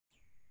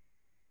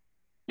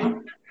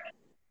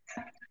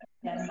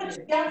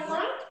Down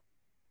front?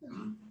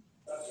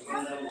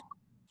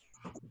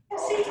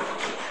 See,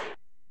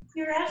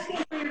 you're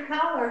asking for your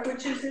collar,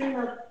 which is in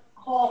the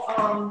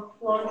hall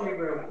laundry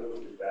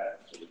room.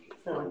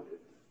 So.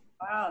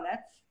 Wow,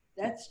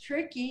 that's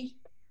tricky.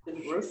 The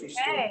grocery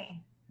store.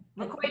 Hey,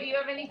 McCoy, do you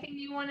have anything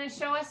you want to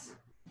show us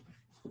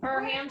for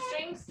our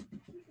hamstrings?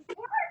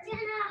 We're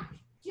gonna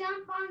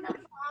jump on the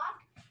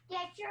block.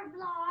 Get your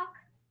block.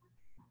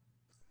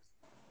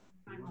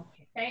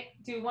 Okay,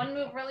 do one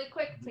move really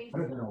quick, please.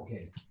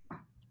 Okay.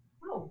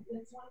 Oh,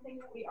 that's one thing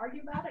that we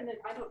argue about, and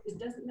it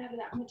doesn't matter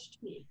that much to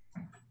me.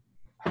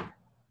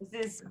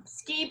 This is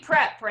ski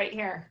prep right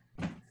here.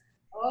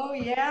 Oh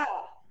yeah.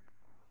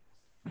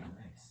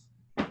 Nice.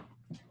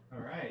 All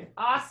right.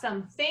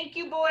 Awesome. Thank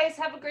you, boys.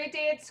 Have a great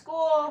day at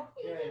school.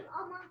 Okay.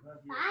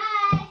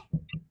 Bye.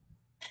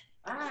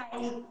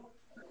 Bye.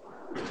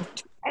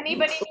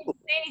 Anybody need to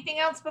say anything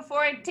else before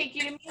I take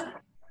you to mute?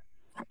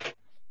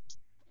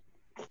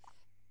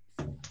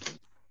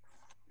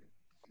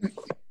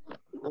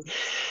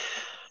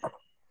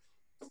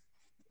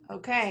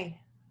 Okay.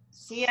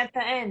 See you at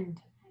the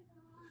end.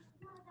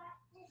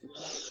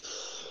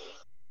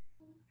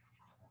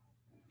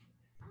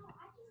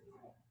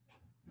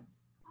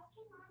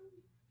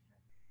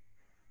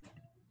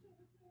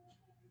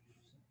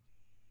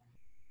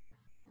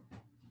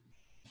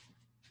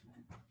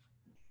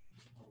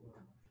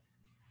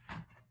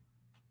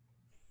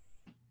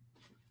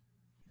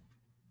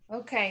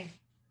 Okay,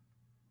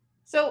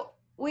 so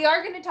we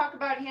are going to talk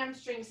about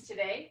hamstrings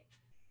today,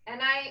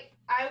 and I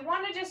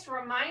want to just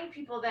remind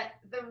people that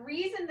the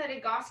reason that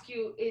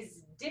Egoscue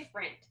is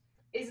different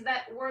is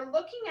that we're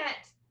looking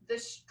at the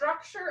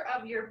structure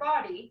of your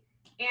body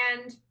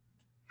and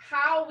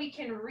how we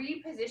can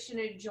reposition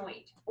a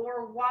joint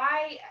or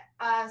why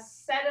a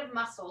set of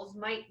muscles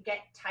might get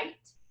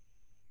tight.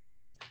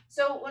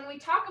 So when we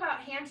talk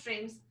about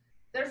hamstrings,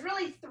 there's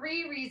really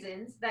three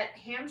reasons that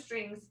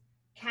hamstrings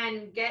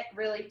can get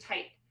really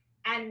tight,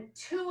 and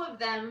two of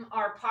them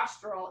are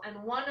postural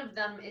and one of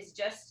them is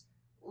just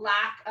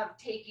lack of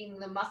taking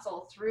the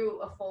muscle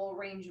through a full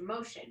range of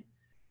motion.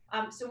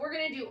 So we're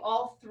going to do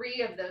all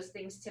three of those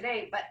things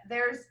today, but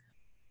there's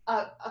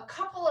a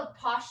couple of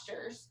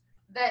postures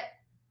that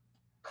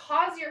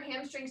cause your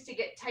hamstrings to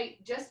get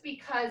tight just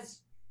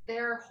because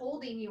they're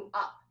holding you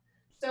up.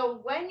 So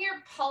when your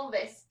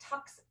pelvis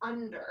tucks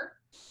under,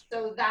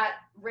 so that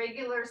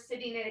regular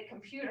sitting at a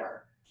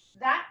computer,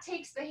 that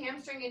takes the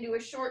hamstring into a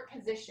short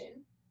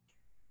position,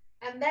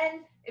 and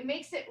then it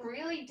makes it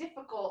really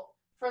difficult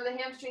for the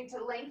hamstring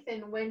to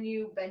lengthen when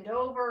you bend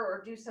over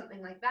or do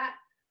something like that.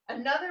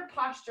 Another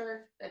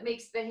posture that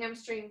makes the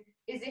hamstring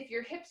is if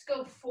your hips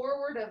go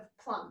forward of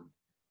plumb.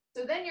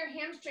 So then your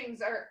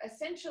hamstrings are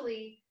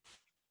essentially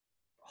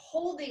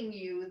holding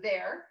you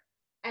there,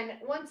 and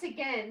once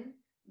again,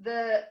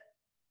 the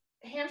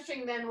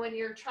hamstring then, when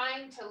you're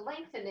trying to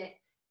lengthen it,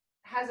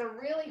 has a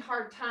really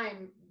hard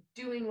time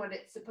doing what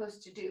it's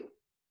supposed to do.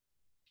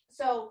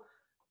 So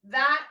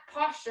that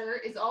posture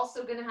is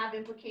also going to have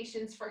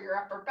implications for your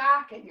upper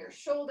back and your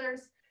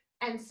shoulders.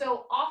 And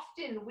so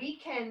often we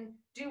can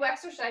do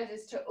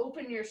exercises to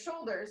open your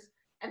shoulders,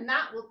 and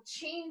that will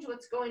change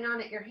what's going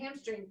on at your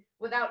hamstring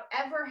without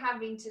ever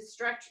having to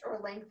stretch or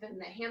lengthen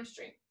the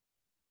hamstring.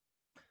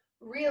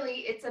 Really,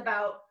 it's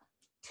about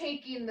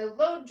taking the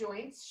load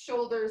joints,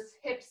 shoulders,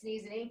 hips,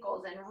 knees, and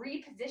ankles, and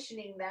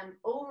repositioning them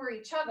over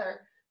each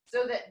other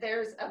so that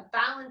there's a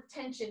balanced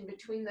tension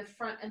between the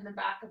front and the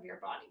back of your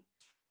body.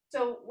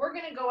 So we're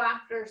going to go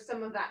after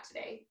some of that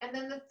today. And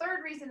then the third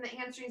reason that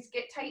hamstrings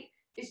get tight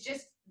is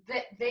just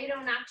that they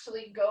don't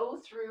actually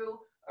go through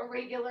a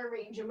regular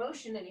range of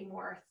motion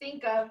anymore.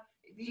 Think of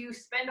if you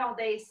spend all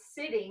day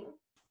sitting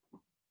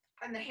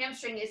and the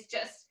hamstring is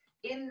just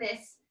in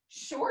this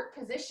short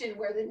position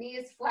where the knee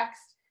is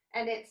flexed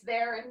and it's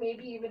there, and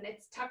maybe even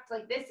it's tucked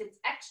like this, it's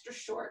extra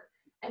short.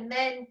 And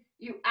then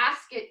you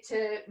ask it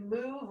to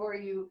move, or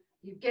you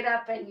get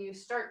up and you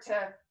start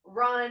to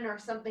run or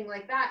something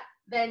like that,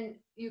 then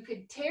you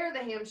could tear the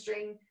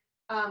hamstring.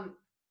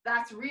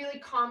 That's really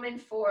common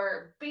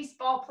for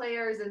baseball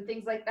players and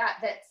things like that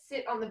that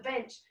sit on the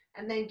bench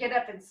and then get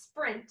up and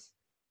sprint,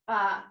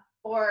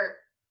 or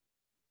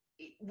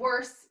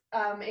worse,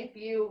 if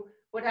you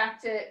would have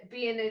to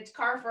be in a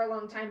car for a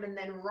long time and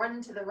then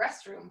run to the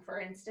restroom, for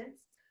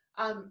instance,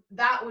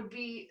 that would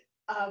be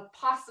a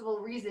possible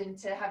reason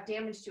to have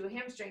damage to a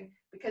hamstring,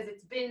 because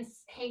it's been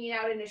hanging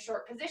out in a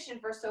short position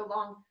for so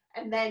long,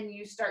 and then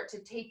you start to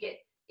take it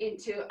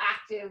into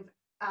active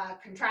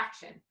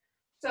contraction.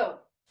 So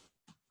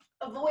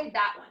avoid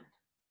that one.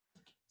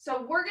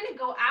 So we're going to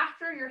go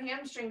after your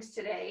hamstrings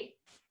today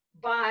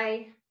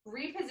by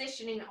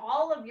repositioning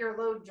all of your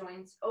load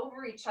joints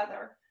over each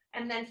other,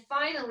 and then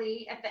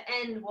finally at the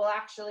end we'll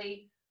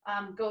actually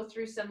go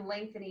through some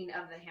lengthening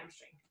of the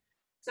hamstring.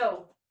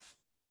 So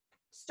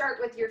start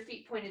with your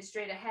feet pointed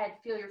straight ahead.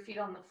 Feel your feet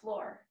on the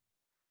floor.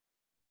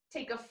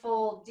 Take a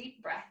full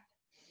deep breath.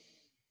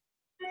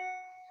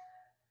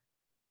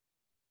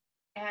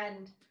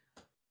 And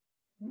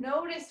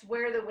Notice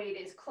where the weight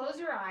is. Close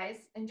your eyes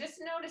and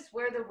just notice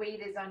where the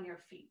weight is on your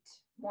feet.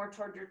 More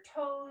toward your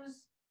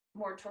toes,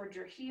 more toward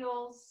your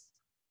heels,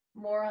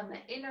 more on the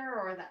inner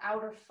or the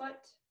outer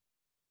foot.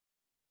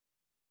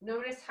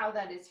 Notice how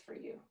that is for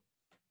you.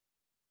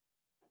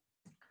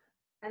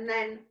 And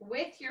then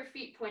with your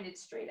feet pointed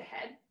straight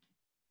ahead,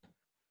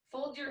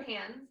 fold your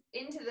hands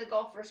into the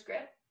golfer's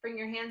grip. Bring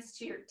your hands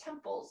to your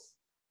temples,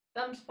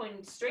 thumbs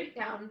pointed straight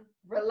down.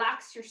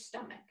 Relax your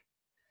stomach.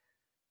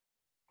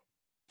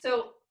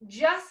 So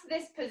just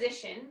this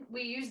position,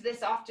 we use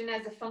this often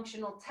as a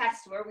functional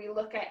test where we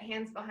look at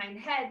hands behind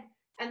head,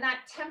 and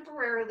that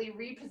temporarily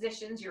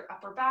repositions your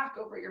upper back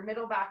over your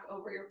middle back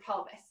over your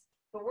pelvis.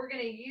 But we're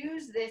going to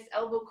use this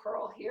elbow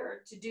curl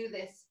here to do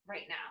this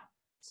right now.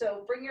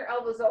 So bring your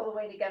elbows all the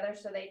way together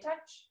so they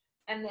touch,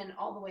 and then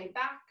all the way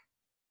back,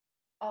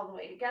 all the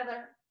way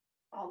together,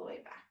 all the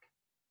way back.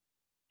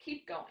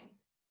 Keep going.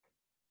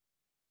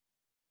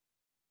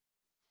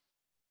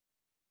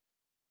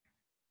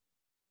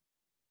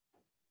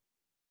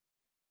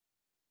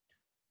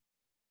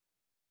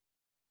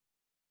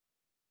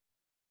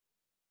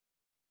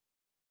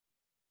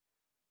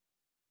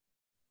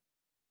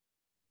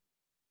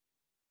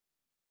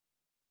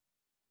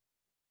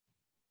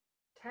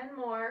 Ten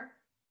more.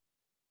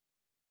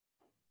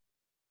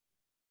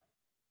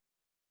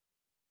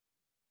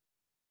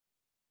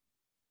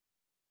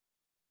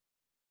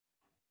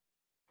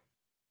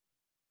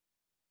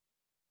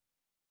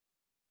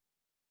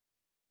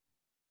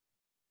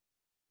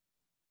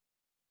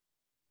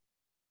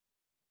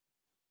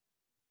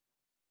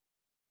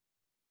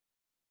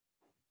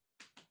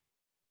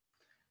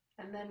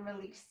 And then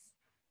release.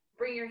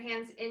 Bring your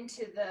hands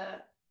into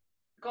the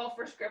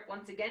golfer's grip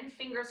once again,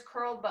 fingers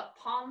curled but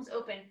palms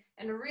open,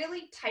 and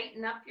really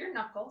tighten up your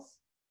knuckles.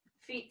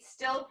 Feet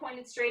still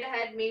pointed straight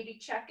ahead, maybe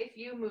check if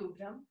you moved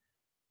them.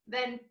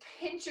 Then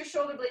pinch your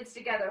shoulder blades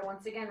together.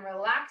 Once again,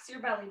 relax your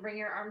belly, bring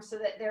your arms so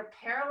that they're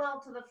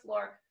parallel to the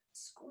floor.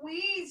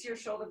 Squeeze your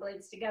shoulder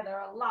blades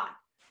together a lot.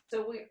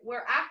 So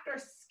we're after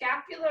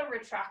scapular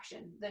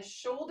retraction, the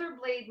shoulder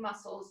blade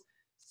muscles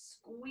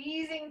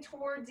squeezing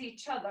towards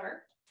each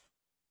other,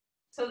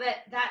 so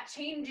that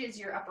changes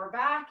your upper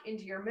back,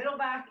 into your middle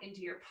back, into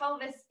your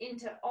pelvis,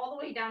 into all the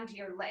way down to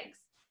your legs.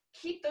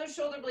 Keep those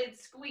shoulder blades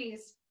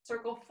squeezed.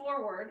 Circle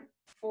forward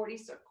 40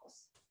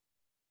 circles.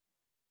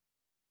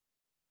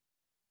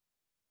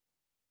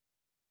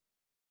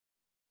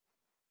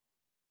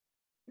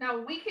 Now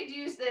we could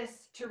use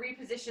this to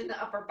reposition the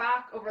upper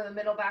back over the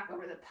middle back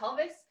over the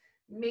pelvis.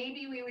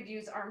 Maybe we would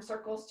use arm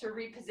circles to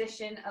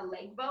reposition a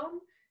leg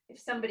bone. If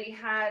somebody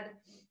had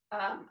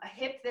a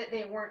hip that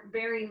they weren't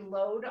bearing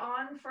load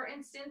on, for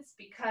instance,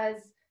 because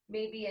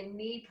maybe a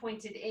knee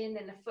pointed in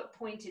and a foot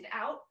pointed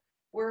out,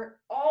 we're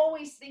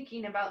always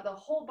thinking about the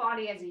whole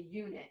body as a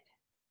unit.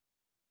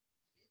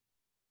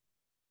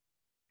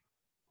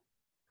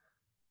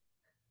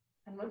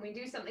 And when we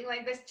do something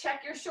like this,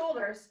 check your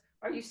shoulders.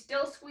 Are you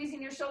still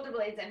squeezing your shoulder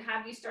blades, and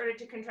have you started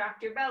to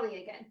contract your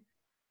belly again?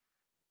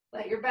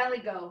 Let your belly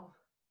go.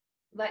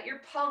 Let your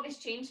pelvis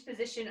change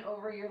position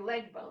over your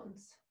leg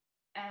bones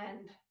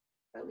and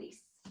release.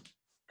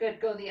 Good.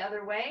 Go the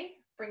other way.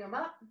 Bring them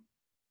up.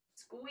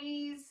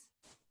 Squeeze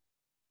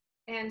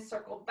and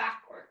circle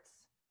backwards.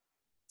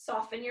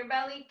 Soften your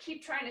belly.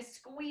 Keep trying to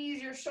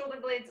squeeze your shoulder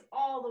blades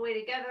all the way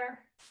together.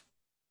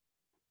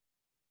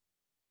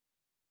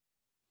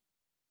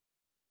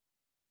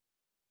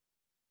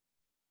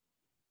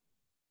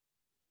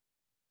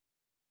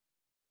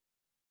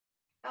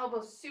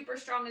 Elbows super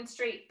strong and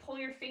straight. Pull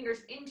your fingers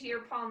into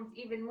your palms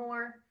even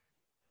more.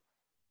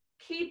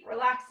 Keep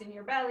relaxing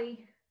your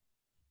belly.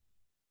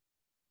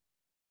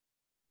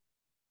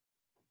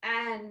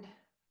 And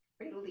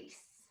release.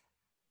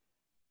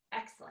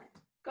 Excellent.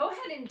 Go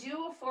ahead and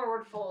do a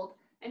forward fold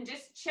and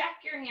just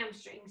check your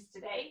hamstrings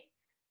today.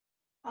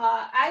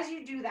 As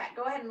you do that,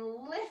 go ahead and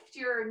lift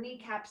your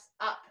kneecaps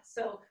up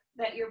so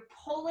that you're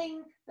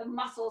pulling the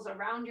muscles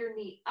around your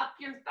knee up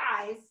your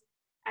thighs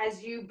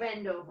as you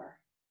bend over.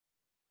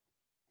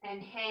 And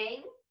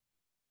hang.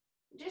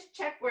 Just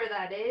check where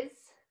that is.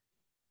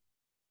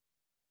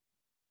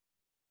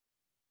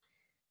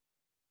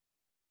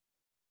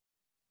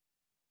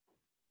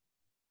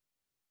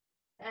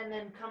 And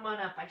then come on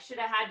up. I should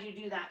have had you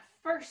do that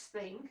first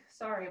thing.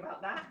 Sorry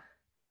about that.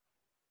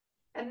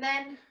 And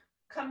then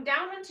come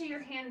down onto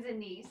your hands and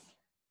knees.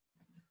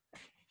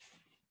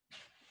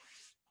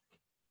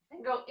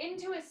 And go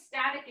into a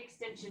static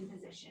extension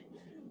position.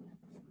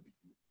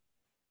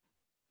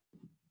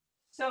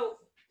 So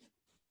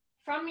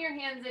from your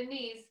hands and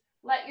knees,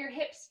 let your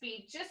hips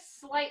be just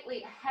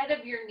slightly ahead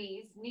of your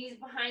knees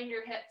behind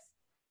your hips,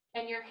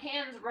 and your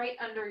hands right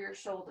under your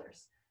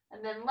shoulders.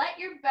 And then let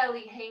your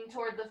belly hang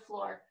toward the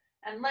floor,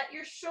 and let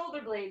your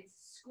shoulder blades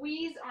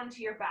squeeze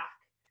onto your back.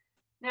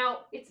 Now,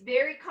 it's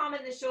very common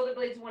the shoulder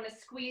blades want to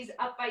squeeze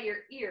up by your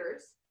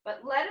ears,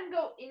 but let them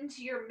go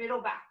into your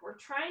middle back. We're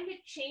trying to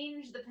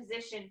change the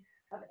position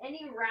of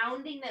any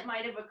rounding that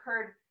might have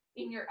occurred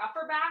in your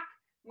upper back.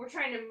 We're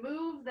trying to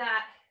move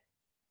that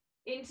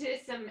into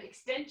some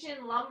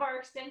extension, lumbar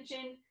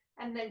extension,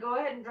 And then go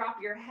ahead and drop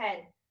your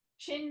head.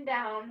 Chin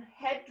down,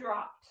 head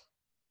dropped,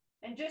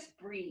 and just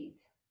breathe.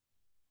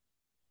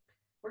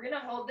 We're going to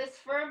hold this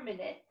for a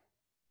minute.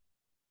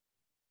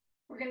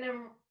 We're going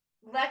to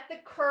let the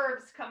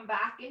curves come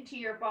back into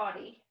your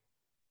body.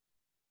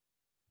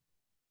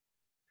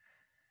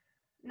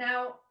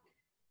 Now,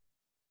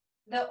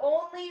 the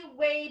only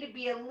way to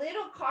be a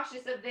little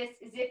cautious of this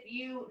is if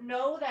you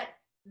know that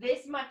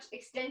this much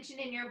extension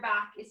in your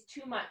back is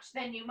too much,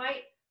 then you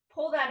might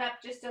pull that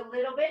up just a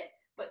little bit,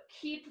 but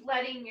keep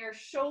letting your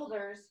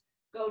shoulders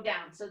go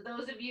down. So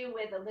those of you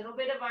with a little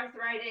bit of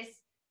arthritis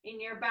in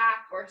your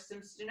back or some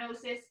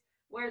stenosis,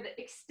 where the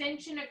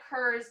extension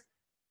occurs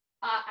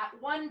at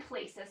one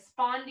place, a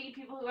spondy,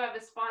 people who have a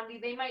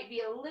spondy, they might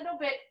be a little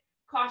bit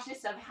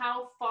cautious of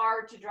how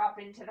far to drop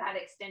into that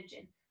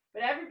extension.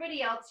 But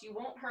everybody else, you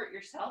won't hurt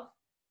yourself.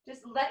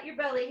 Just let your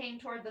belly hang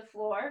toward the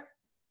floor.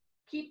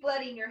 Keep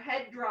letting your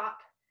head drop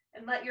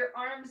and let your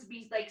arms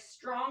be like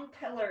strong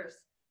pillars,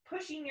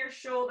 pushing your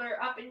shoulder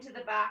up into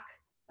the back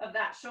of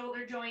that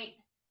shoulder joint,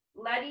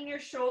 letting your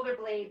shoulder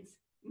blades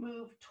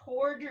move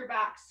toward your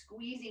back,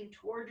 squeezing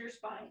toward your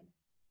spine.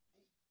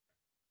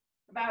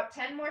 About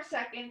 10 more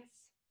seconds.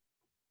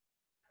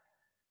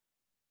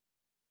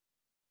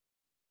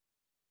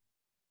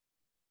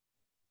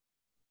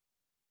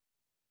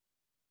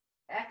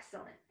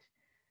 Excellent.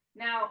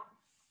 Now,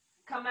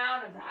 come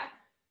out of that.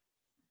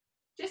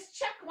 Just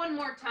check one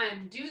more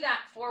time. Do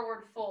that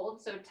forward fold.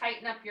 So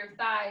tighten up your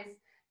thighs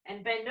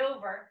and bend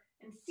over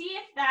and see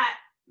if that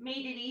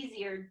made it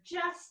easier,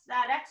 just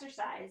that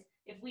exercise,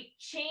 if we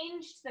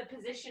changed the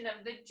position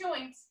of the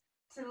joints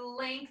to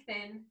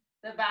lengthen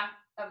the back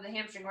of the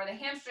hamstring, or the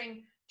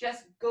hamstring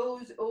just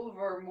goes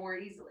over more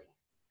easily.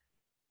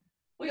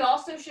 We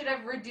also should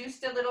have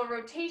reduced a little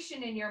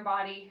rotation in your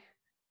body.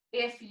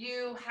 If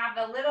you have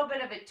a little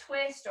bit of a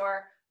twist,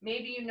 or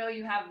maybe you know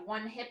you have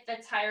one hip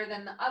that's higher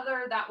than the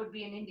other, that would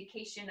be an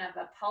indication of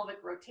a pelvic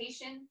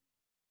rotation.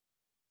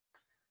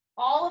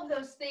 All of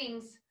those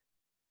things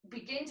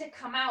begin to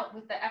come out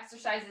with the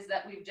exercises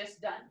that we've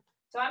just done.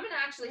 So I'm going to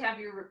actually have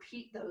you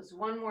repeat those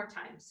one more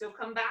time. So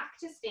come back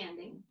to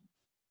standing.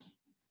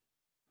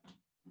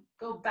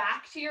 Go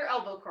back to your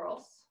elbow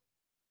curls.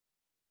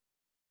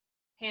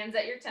 Hands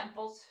at your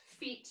temples,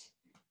 feet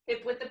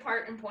hip width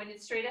apart and pointed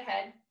straight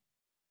ahead.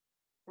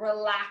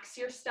 Relax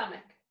your stomach.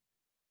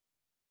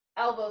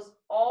 Elbows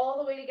all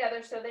the way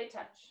together so they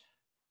touch.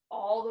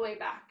 All the way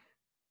back.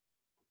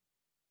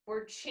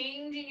 We're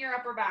changing your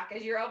upper back.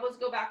 As your elbows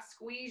go back,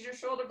 squeeze your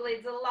shoulder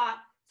blades a lot.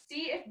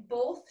 See if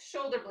both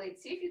shoulder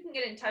blades, see if you can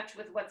get in touch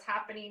with what's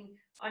happening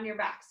on your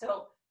back.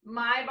 So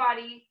my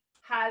body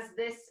has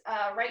this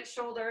right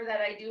shoulder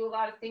that I do a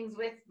lot of things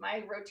with.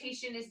 My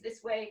rotation is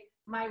this way.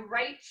 My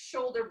right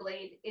shoulder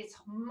blade is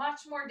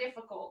much more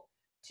difficult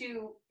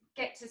to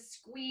get to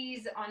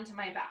squeeze onto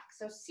my back.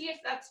 So see if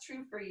that's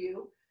true for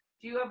you.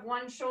 Do you have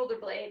one shoulder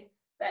blade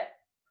that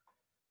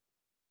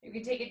you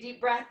can take a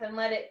deep breath and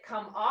let it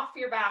come off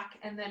your back,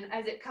 and then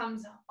as it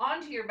comes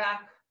onto your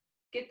back,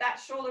 get that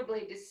shoulder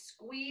blade to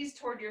squeeze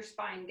toward your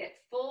spine, get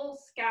full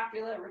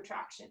scapular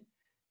retraction.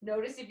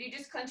 Notice if you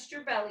just clenched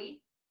your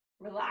belly,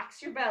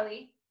 relax your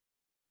belly,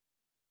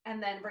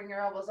 and then bring your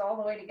elbows all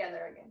the way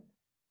together again.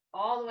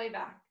 All the way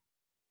back.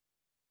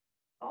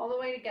 All the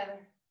way together.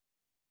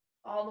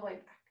 All the way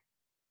back.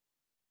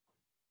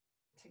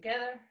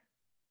 Together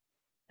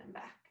and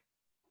back.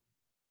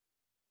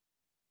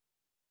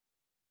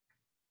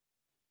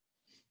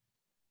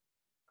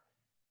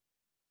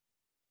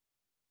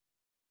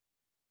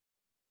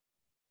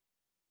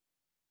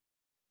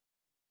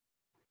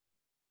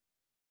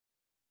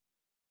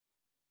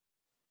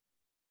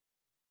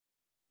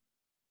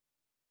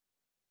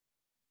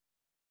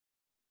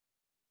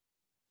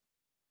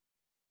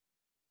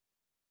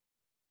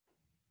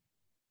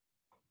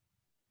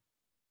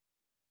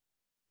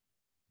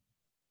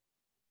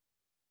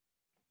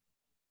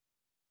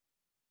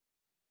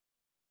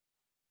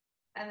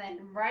 And then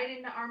right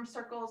into arm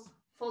circles,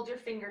 fold your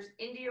fingers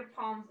into your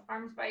palms,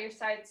 arms by your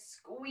sides,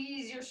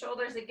 squeeze your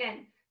shoulders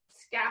again,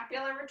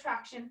 scapular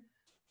retraction,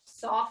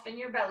 soften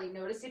your belly.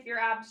 Notice if your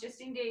abs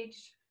just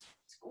engaged,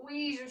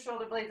 squeeze your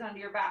shoulder blades onto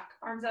your back,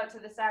 arms out to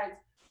the sides,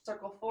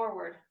 circle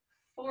forward,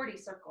 40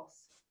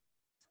 circles.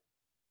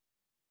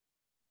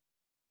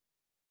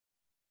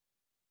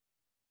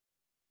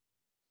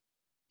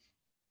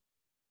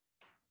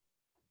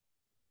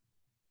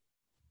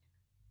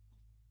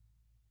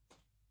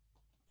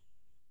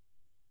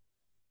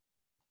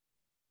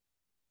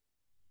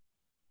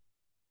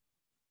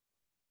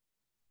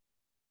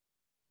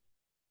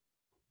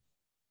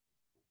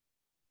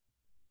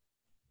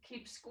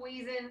 Keep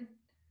squeezing.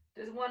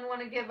 Does one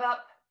want to give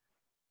up?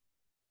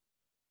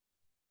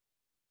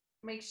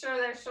 Make sure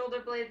their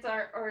shoulder blades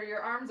or your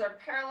arms are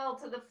parallel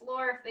to the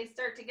floor. If they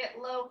start to get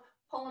low,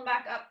 pull them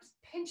back up,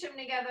 pinch them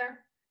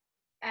together,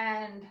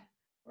 and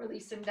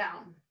release them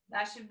down.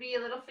 That should be a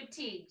little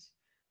fatigued.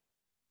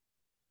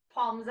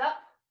 Palms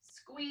up,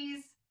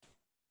 squeeze,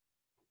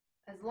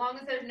 as long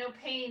as there's no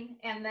pain,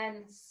 and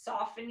then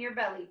soften your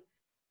belly.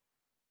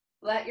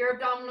 Let your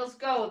abdominals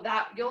go.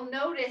 That you'll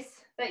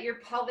notice that your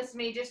pelvis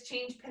may just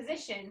change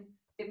position.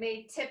 It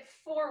may tip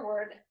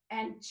forward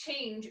and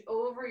change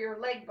over your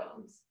leg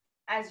bones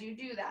as you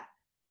do that.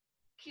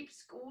 Keep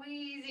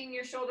squeezing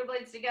your shoulder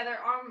blades together,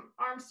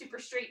 arms super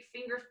straight,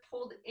 fingers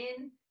pulled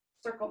in,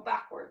 circle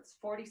backwards,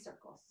 40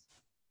 circles.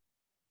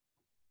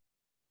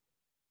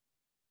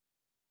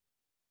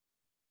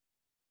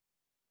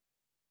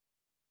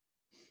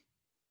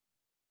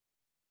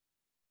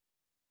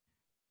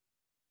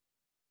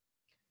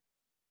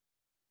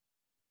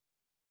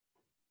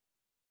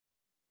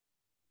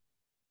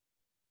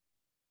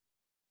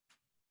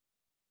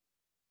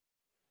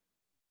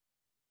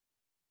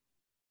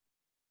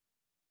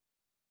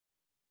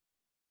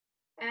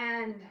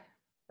 And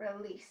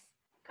release.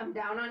 Come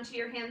down onto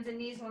your hands and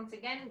knees once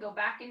again. Go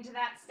back into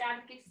that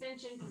static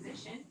extension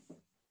position.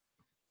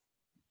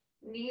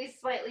 Knees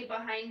slightly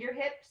behind your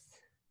hips.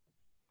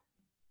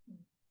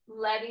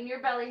 Letting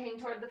your belly hang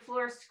toward the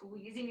floor,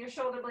 squeezing your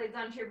shoulder blades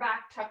onto your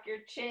back, tuck your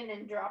chin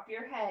and drop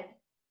your head.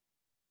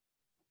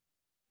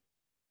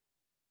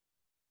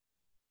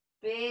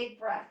 Big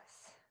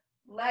breaths.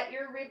 Let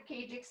your rib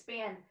cage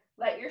expand.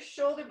 Let your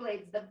shoulder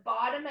blades, the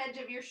bottom edge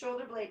of your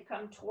shoulder blade,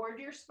 come toward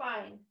your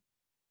spine.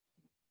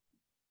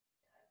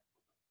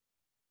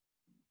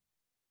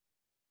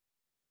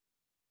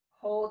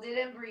 Hold it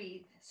and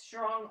breathe.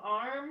 Strong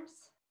arms.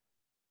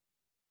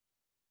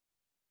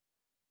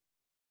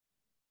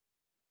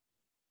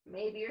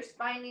 Maybe your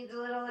spine needs a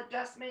little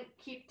adjustment.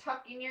 Keep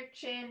tucking your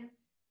chin,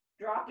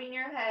 dropping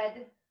your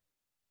head.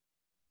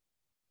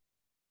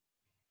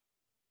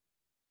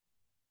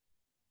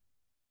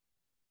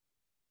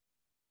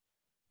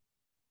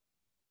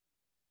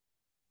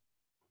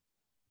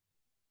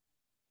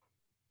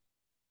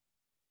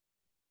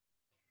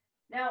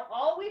 Now,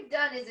 all we've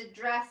done is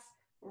address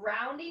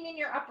rounding in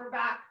your upper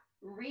back,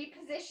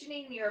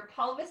 repositioning your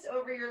pelvis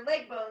over your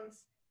leg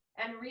bones,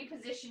 and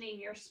repositioning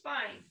your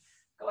spine.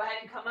 Go ahead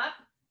and come up.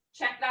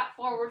 Check that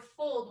forward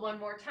fold one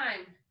more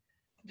time.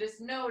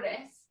 Just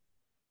notice,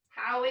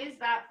 how is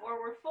that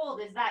forward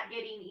fold? Is that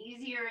getting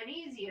easier and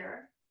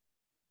easier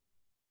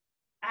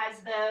as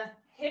the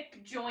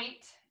hip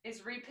joint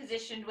is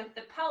repositioned with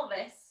the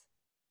pelvis?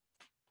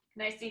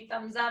 Can I see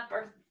thumbs up,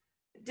 or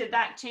did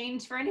that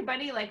change for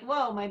anybody? Like,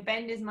 whoa, my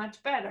bend is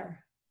much better.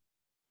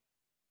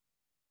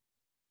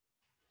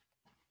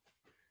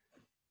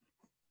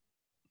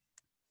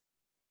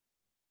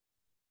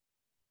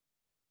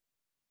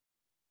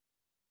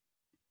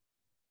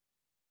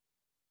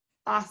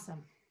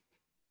 Awesome.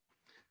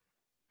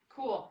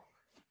 Cool.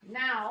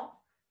 Now,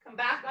 come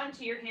back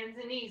onto your hands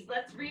and knees.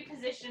 Let's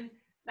reposition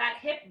that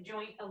hip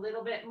joint a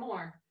little bit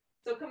more.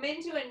 So come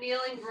into a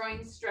kneeling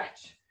groin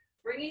stretch,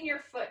 bringing your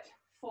foot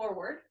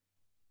forward.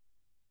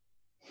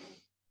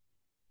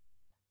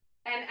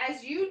 And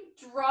as you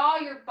draw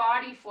your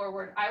body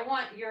forward, I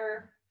want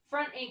your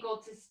front ankle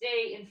to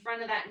stay in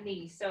front of that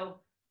knee. So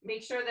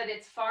make sure that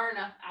it's far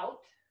enough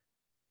out.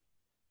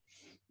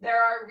 There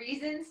are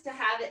reasons to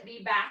have it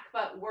be back,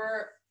 but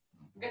we're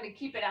going to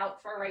keep it out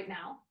for right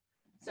now.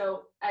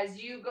 So as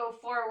you go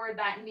forward,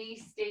 that knee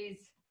stays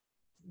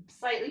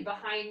slightly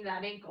behind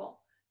that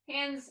ankle.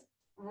 Hands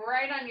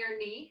right on your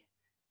knee.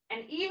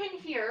 And even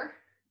here,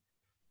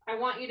 I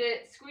want you to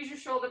squeeze your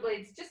shoulder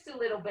blades just a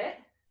little bit.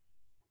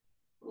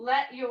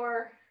 Let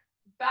your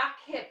back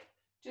hip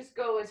just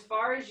go as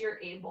far as you're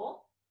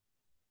able.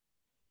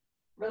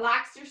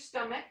 Relax your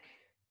stomach.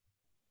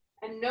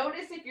 And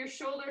notice if your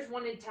shoulders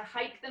wanted to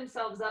hike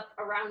themselves up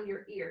around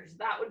your ears.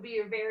 That would be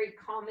a very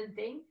common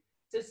thing.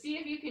 So see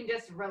if you can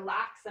just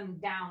relax them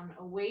down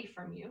away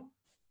from you.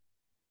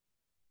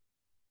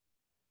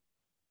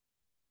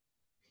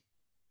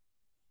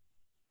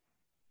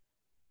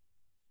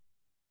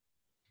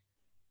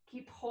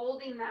 Keep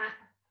holding that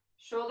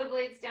shoulder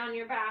blades down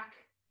your back,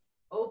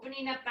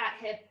 opening up that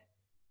hip.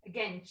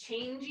 Again,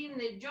 changing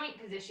the joint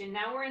position.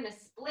 Now we're in a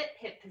split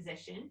hip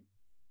position.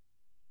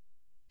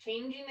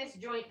 Changing this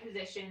joint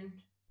position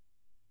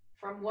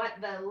from what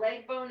the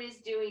leg bone is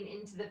doing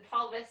into the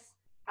pelvis,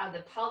 how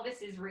the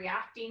pelvis is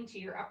reacting to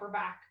your upper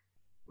back.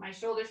 My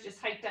shoulders just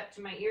hiked up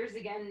to my ears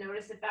again.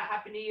 Notice if that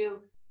happened to you.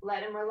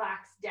 Let them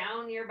relax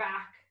down your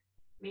back.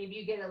 Maybe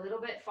you get a little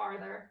bit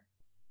farther.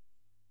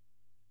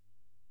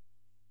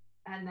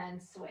 And then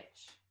switch.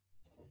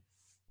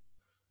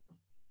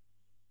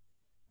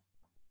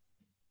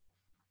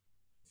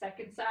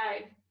 Second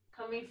side,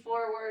 coming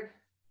forward.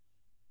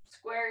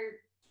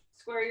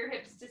 Square your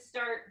hips to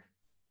start.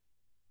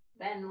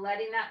 Then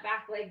letting that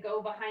back leg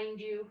go behind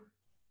you.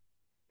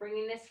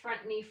 Bringing this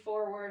front knee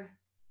forward.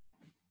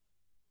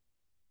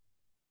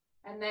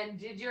 And then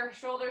did your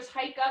shoulders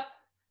hike up?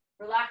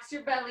 Relax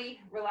your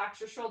belly. Relax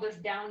your shoulders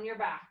down your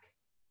back.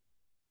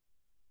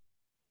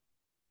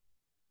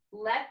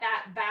 Let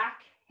that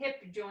back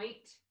hip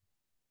joint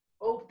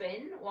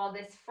open while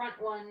this front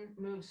one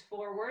moves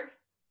forward.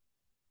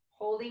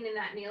 Holding in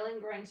that kneeling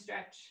groin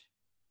stretch.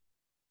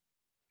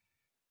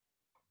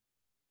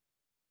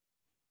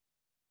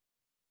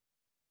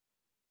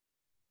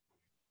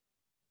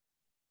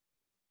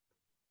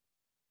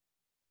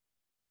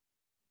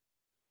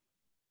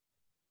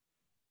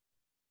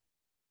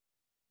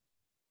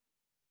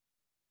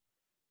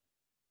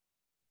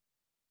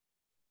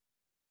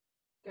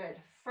 Good.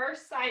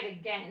 First side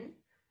again.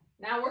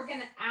 Now we're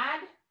going to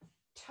add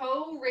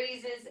toe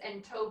raises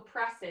and toe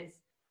presses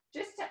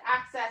just to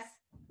access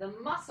the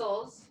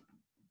muscles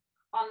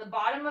on the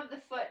bottom of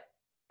the foot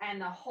and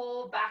the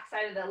whole back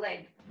side of the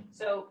leg.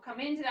 So come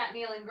into that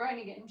kneel and groin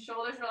again.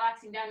 Shoulders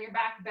relaxing down your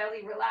back,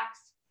 belly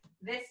relaxed.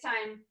 This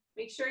time,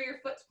 make sure your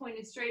foot's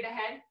pointed straight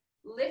ahead.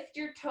 Lift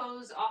your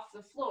toes off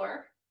the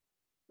floor,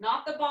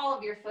 not the ball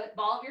of your foot.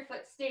 Ball of your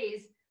foot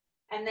stays.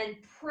 And then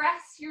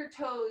press your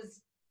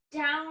toes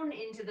down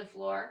into the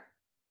floor.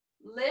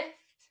 Lift,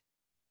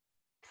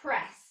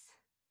 press.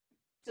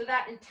 So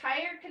that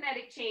entire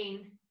kinetic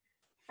chain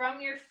from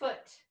your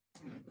foot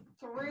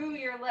through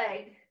your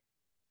leg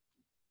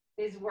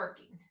is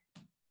working.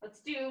 Let's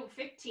do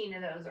 15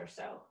 of those or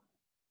so.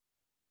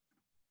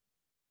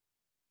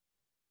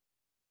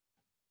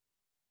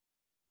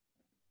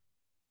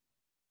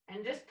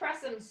 And just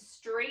press them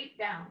straight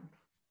down.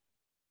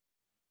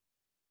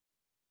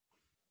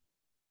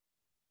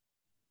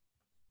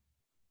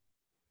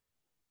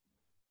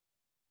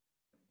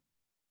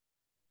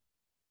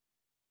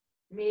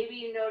 Maybe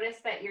you notice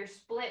that your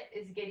split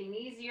is getting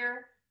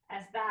easier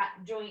as that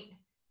joint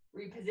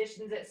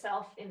repositions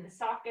itself in the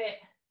socket.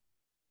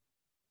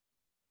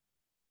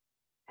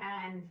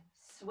 And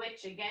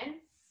switch again.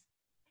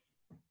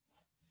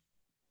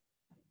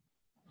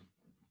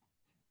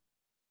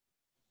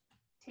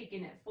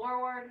 Taking it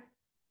forward.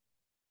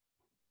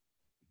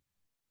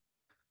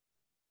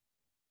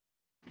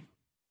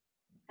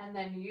 And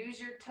then use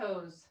your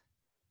toes.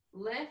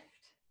 Lift,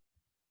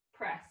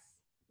 press.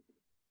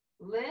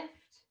 Lift,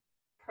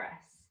 press.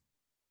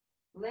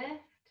 Lift,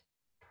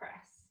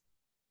 press.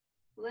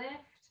 Lift,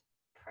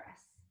 press.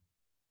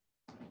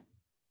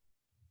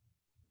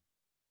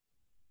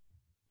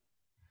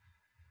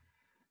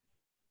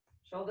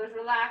 Shoulders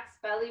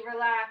relaxed, belly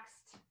relaxed.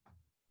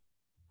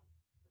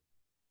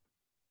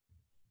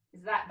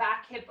 Is that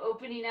back hip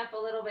opening up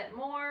a little bit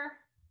more?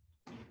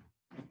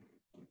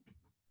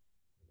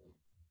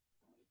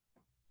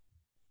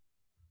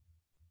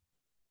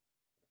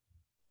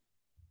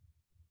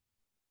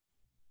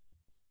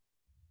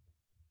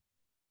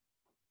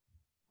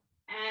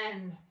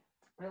 And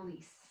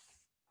release.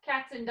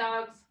 Cats and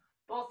dogs,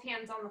 both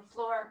hands on the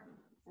floor.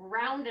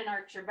 Round and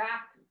arch your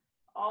back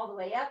all the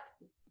way up,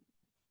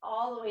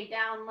 all the way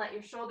down. Let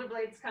your shoulder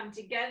blades come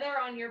together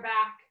on your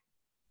back.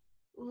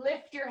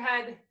 Lift your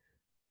head.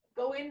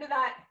 Go into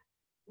that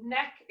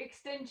neck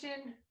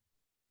extension.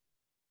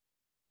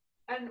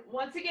 And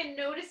once again,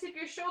 notice if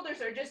your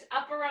shoulders are just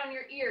up around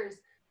your ears,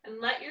 and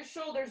let your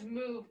shoulders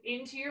move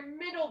into your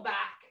middle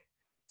back.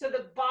 So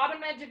the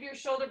bottom edge of your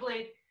shoulder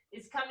blade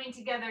is coming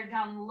together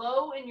down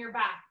low in your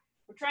back.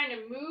 We're trying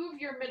to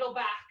move your middle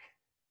back.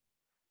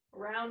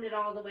 Round it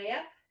all the way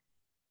up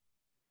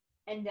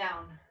and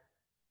down.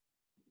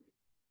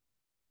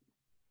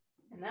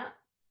 And up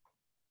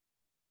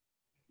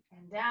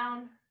and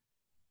down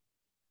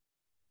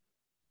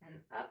and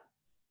up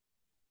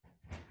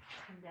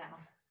and down.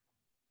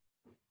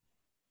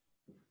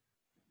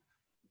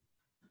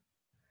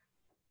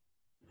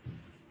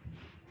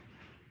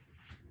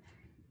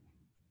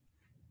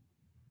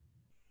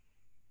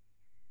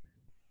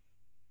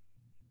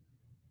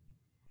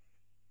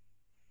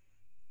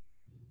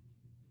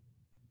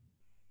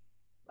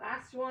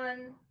 Last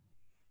one.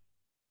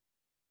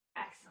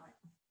 Excellent.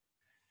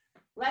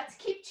 Let's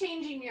keep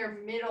changing your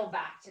middle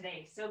back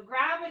today. So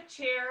grab a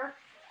chair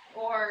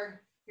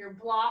or your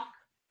block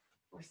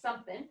or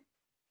something.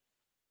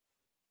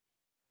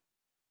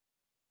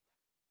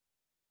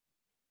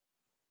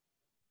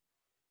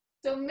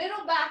 So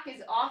middle back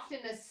is often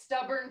a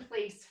stubborn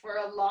place for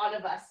a lot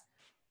of us,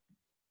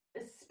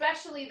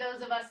 especially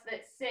those of us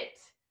that sit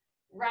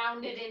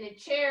rounded in a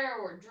chair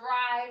or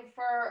drive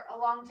for a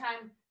long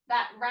time.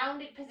 That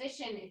rounded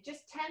position, it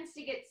just tends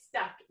to get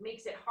stuck. It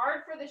makes it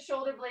hard for the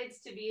shoulder blades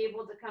to be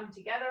able to come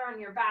together on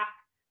your back.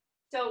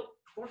 So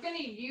we're going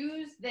to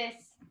use this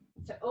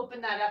to open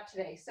that up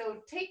today. So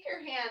take your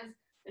hands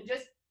and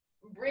just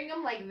bring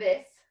them like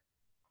this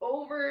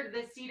over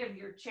the seat of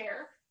your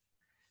chair.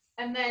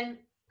 And then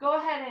go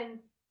ahead and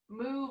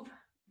move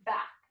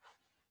back.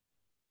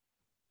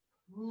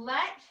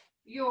 Let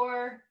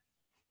your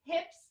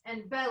hips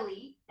and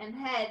belly and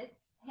head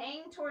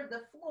hang toward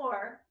the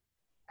floor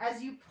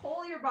as you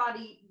pull your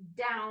body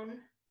down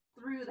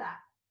through that.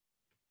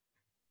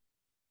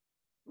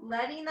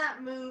 Letting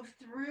that move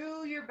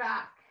through your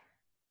back.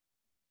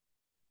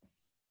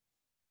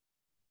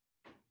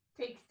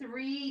 Take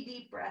 3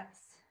 deep breaths.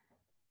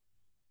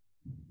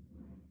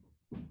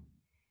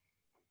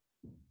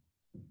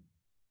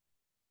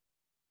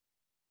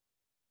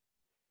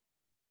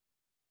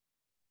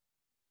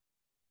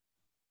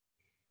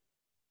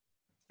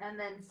 And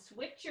then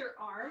switch your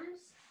arms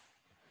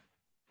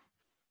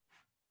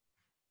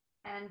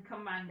and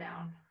come on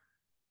down.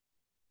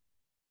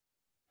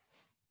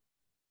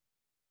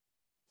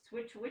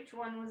 Switch which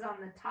one was on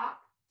the top.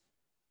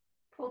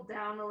 Pull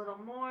down a little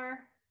more.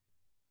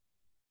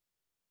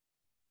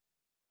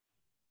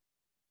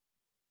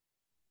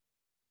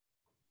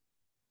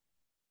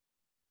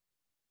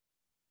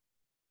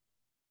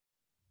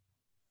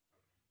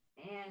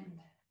 and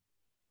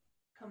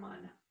come on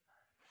up.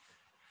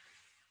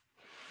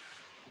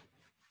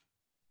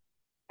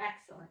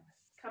 Excellent.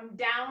 Come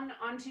down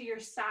onto your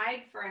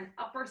side for an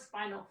upper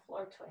spinal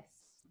floor twist.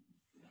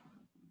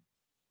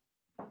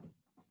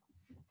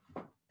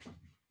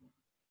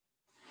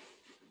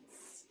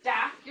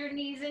 Stack your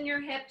knees and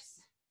your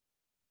hips.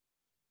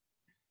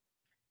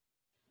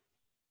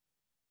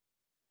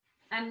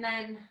 And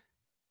then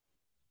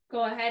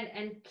go ahead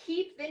and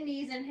keep the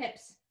knees and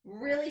hips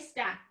really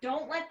stacked.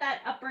 Don't let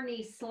that upper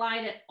knee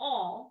slide at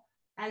all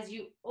as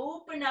you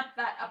open up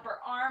that upper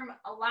arm,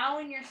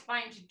 allowing your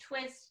spine to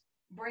twist,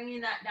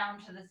 bringing that down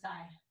to the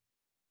side.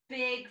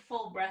 Big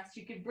full breaths.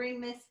 You could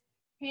bring this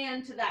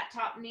hand to that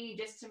top knee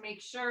just to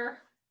make sure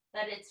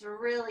that it's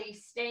really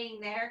staying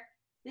there.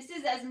 This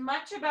is as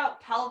much about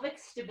pelvic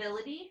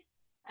stability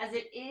as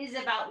it is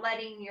about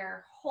letting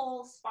your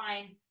whole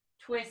spine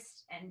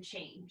twist and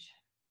change.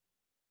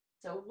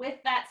 So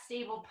with that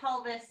stable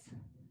pelvis,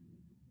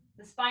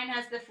 the spine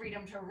has the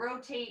freedom to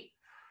rotate.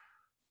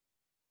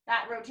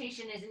 That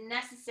rotation is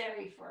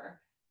necessary for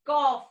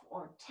golf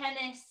or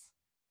tennis,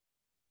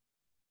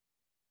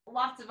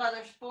 lots of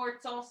other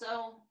sports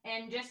also,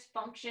 and just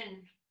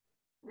function,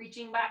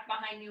 reaching back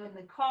behind you in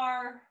the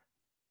car.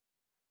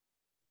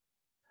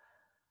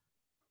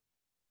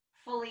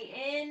 Fully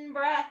in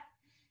breath.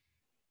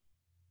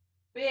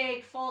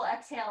 Big full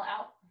exhale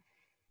out.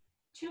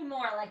 2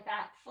 more like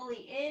that.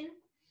 Fully in.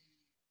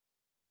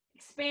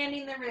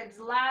 Expanding the ribs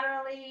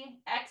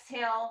laterally.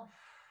 Exhale.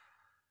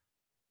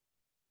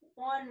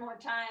 1 more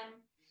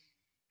time.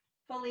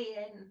 Fully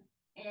in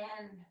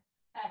and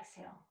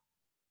exhale.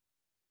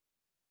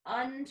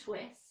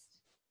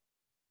 Untwist.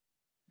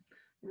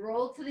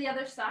 Roll to the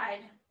other side.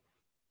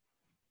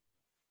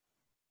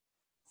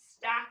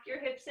 Stack your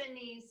hips and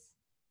knees.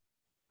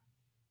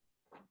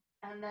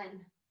 And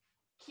then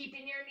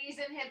keeping your knees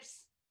and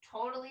hips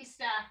totally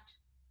stacked,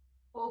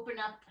 open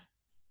up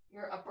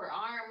your upper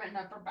arm and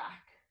upper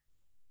back.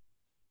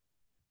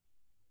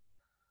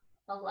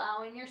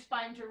 Allowing your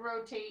spine to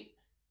rotate.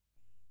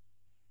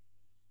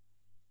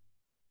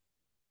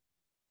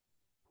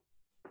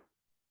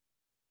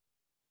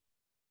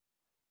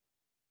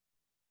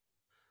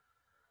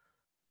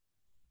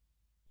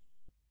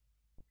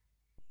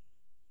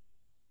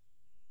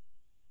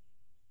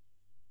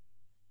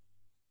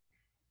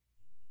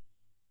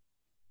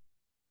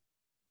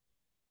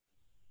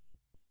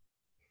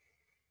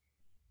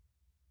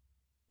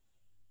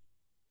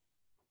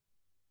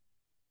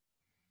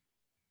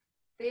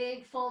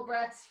 Big full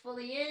breaths,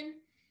 fully in,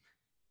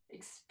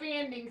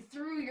 expanding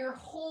through your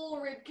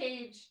whole rib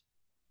cage.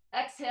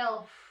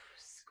 Exhale,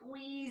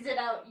 squeeze it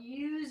out.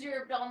 Use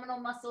your abdominal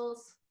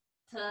muscles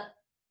to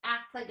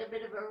act like a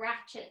bit of a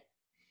ratchet.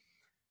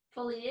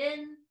 Fully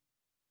in,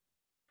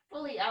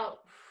 fully out.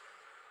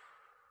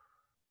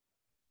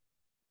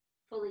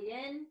 Fully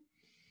in,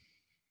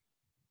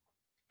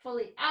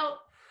 fully out.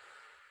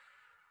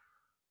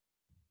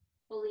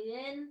 Fully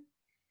in,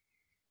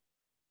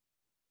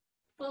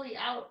 fully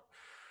out.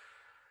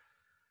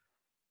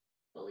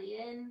 Fully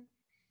in,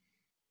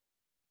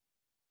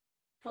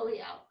 fully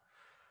out.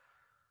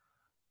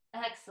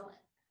 Excellent.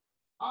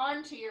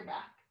 Onto your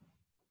back.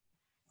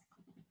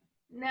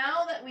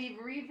 Now that we've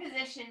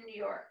repositioned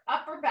your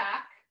upper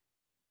back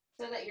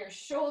so that your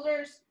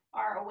shoulders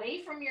are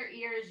away from your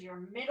ears,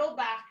 your middle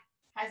back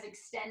has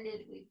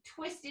extended, we've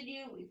twisted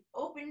you, we've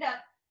opened up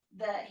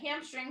the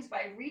hamstrings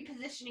by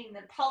repositioning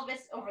the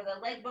pelvis over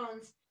the leg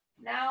bones.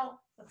 Now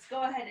let's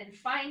go ahead and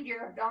find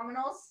your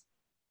abdominals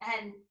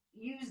and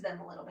use them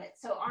a little bit.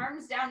 So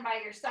arms down by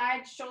your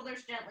side,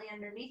 shoulders gently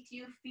underneath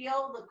you.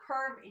 Feel the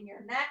curve in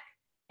your neck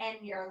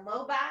and your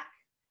low back.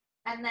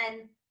 And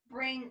then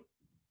bring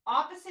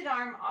opposite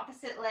arm,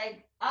 opposite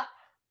leg up.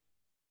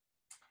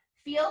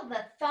 Feel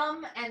the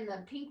thumb and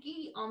the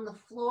pinky on the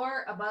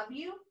floor above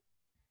you.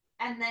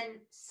 And then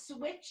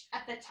switch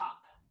at the top.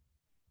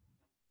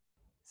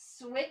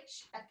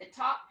 Switch at the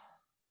top.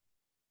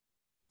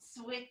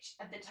 Switch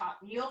at the top.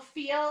 You'll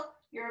feel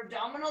your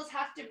abdominals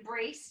have to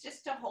brace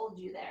just to hold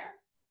you there,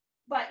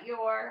 but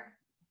your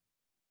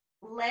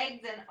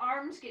legs and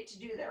arms get to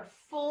do their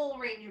full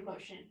range of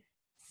motion.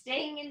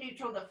 Staying in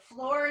neutral, the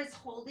floor is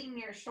holding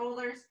your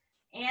shoulders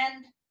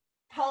and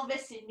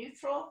pelvis in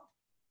neutral.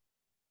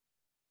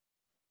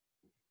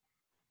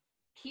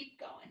 Keep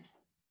going.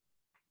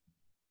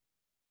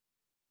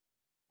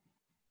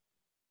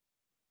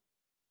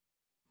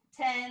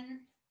 10,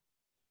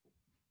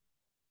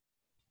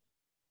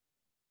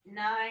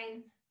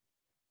 9,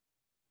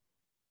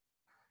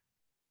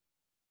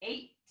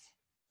 8,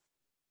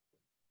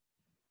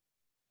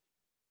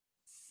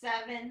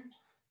 7,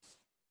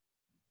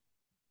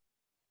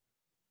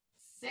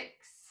 6,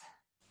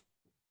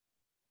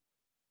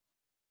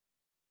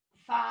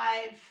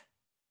 5,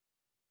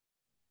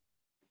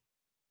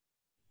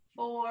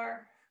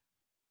 4,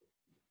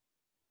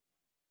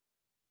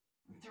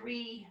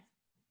 3,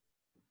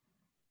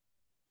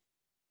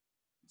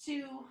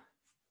 2,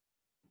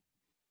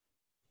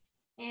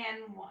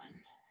 and 1.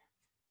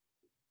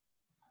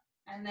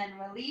 And then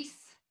release.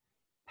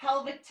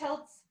 Pelvic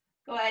tilts,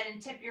 Go ahead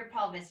and tip your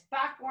pelvis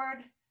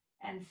backward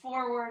and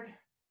forward,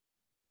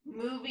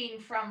 moving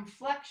from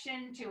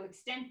flexion to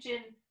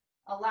extension,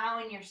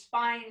 allowing your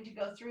spine to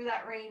go through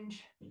that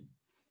range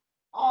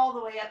all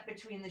the way up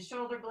between the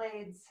shoulder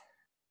blades.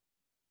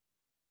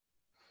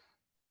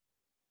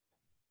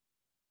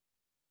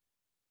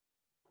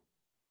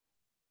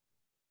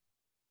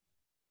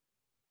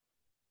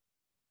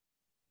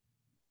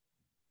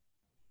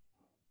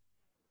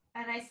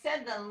 And I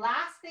said the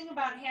last thing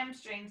about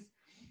hamstrings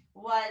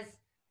was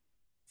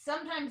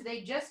sometimes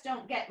they just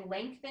don't get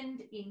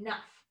lengthened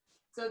enough.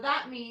 So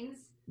that means,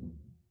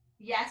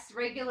 yes,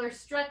 regular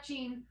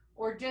stretching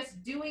or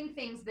just doing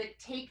things that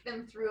take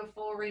them through a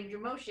full range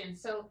of motion.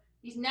 So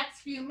these next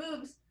few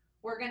moves,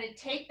 we're going to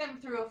take them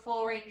through a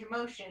full range of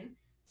motion,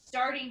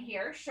 starting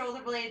here,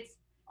 shoulder blades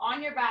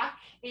on your back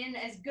in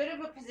as good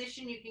of a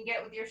position you can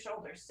get with your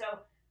shoulders. So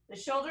the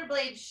shoulder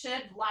blades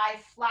should lie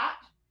flat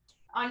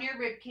on your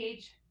rib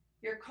cage.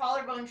 Your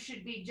collarbone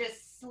should be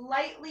just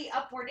slightly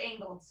upward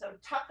angled. So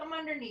tuck them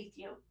underneath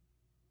you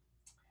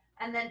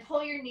and then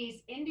pull your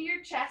knees into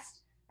your chest.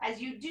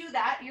 As you do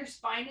that, your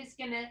spine is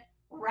going to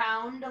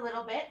round a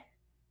little bit.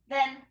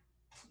 Then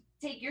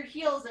take your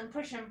heels and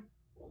push them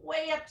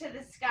way up to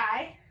the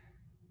sky.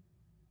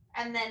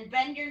 And then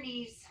bend your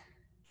knees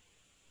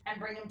and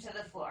bring them to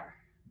the floor.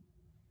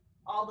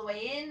 All the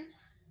way in,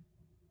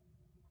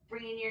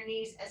 bringing your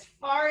knees as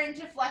far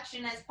into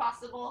flexion as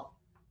possible.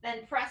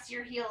 Then press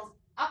your heels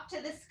up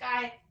to the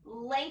sky,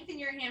 lengthen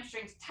your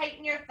hamstrings,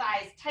 tighten your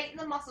thighs, tighten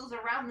the muscles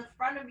around the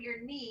front of your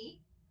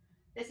knee.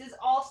 This is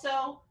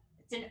also,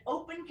 it's an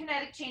open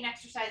kinetic chain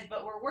exercise,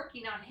 but we're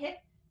working on hip,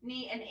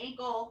 knee, and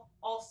ankle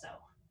also.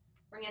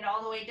 Bring it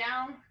all the way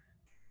down.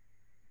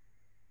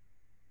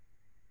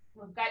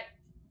 We've got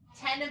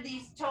 10 of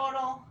these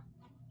total.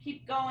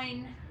 Keep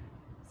going.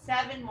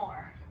 7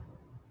 more.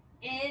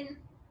 In,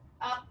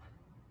 up,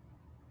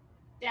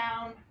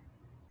 down,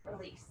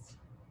 release.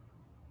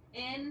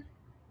 In,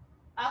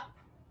 up,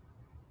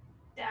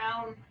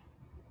 down,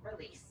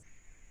 release.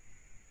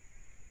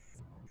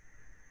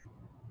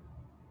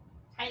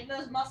 Tighten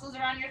those muscles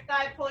around your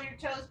thigh, pull your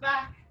toes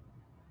back.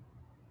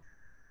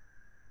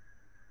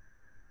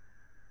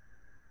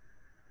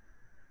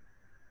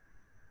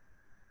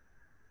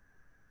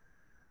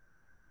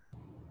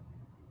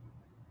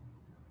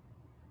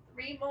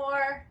 Three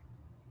more.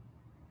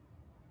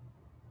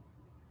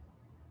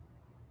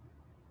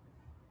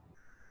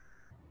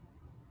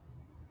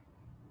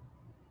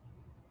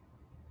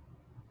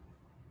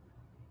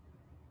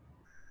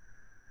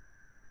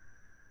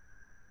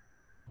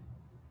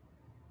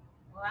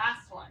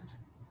 Last one.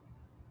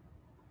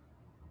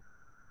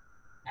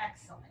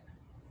 Excellent.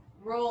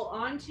 Roll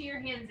onto your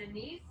hands and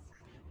knees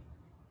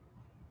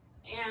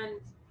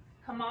and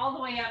come all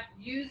the way up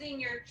using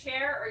your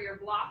chair or your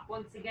block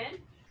once again.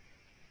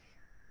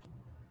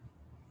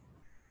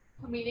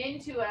 Coming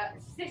into a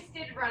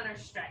assisted runner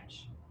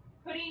stretch.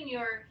 Putting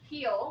your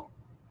heel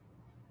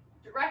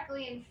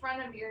directly in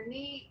front of your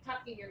knee,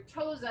 tucking your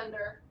toes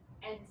under,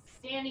 and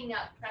standing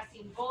up,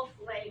 pressing both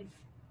legs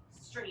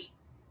straight.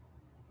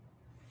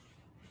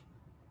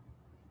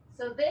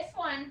 So this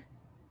one,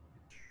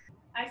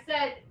 I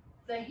said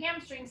the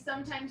hamstring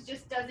sometimes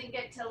just doesn't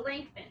get to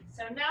lengthen.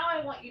 So now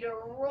I want you to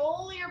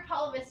roll your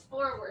pelvis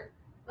forward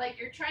like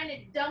you're trying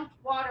to dump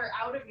water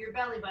out of your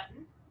belly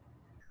button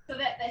so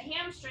that the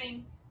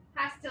hamstring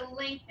has to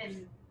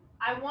lengthen.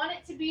 I want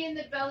it to be in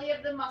the belly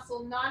of the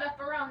muscle, not up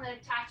around the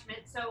attachment.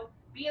 So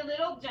be a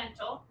little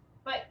gentle,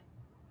 but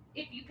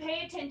if you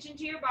pay attention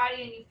to your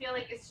body and you feel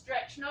like a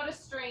stretch, not a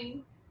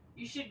strain,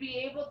 you should be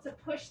able to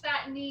push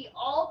that knee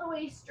all the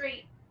way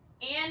straight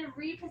and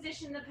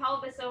reposition the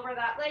pelvis over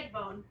that leg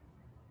bone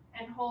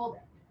and hold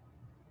it.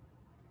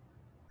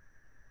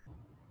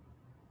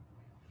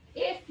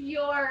 If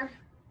you're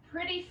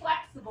pretty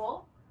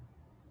flexible,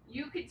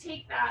 you could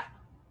take that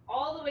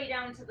all the way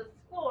down to the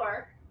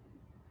floor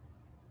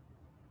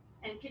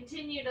and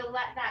continue to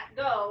let that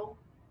go,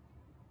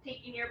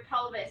 taking your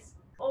pelvis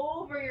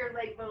over your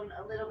leg bone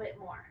a little bit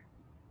more.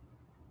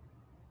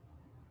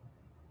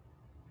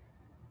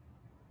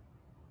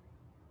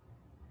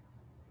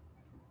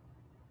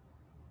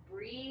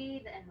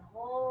 Breathe and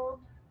hold.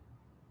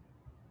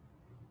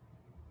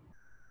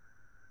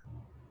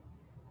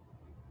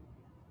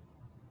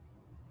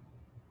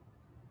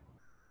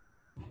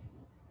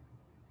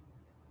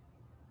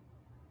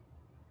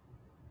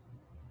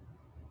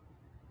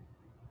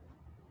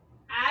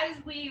 As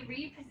we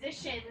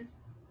reposition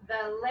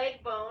the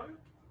leg bone,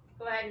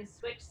 go ahead and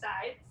switch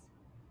sides.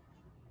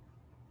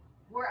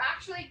 We're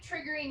actually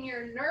triggering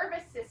your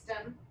nervous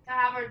system to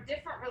have a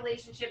different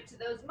relationship to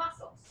those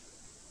muscles.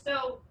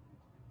 So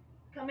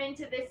come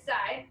into this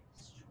side,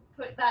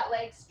 put that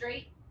leg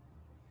straight,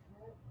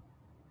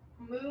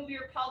 move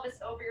your pelvis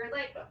over your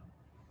leg bone.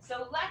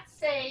 So let's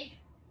say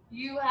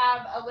you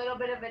have a little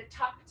bit of a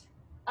tucked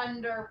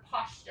under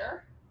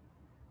posture.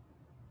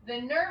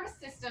 The nervous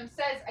system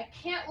says, I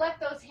can't let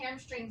those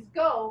hamstrings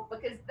go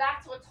because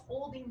that's what's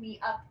holding me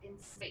up in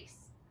space.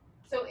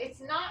 So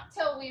it's not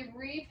till we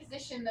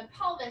reposition the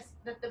pelvis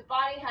that the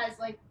body has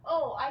like,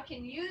 oh, I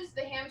can use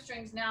the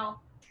hamstrings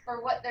now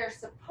for what they're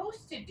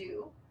supposed to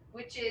do,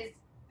 which is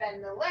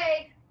bend the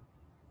leg,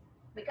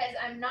 because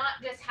I'm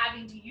not just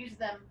having to use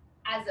them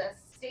as a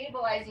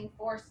stabilizing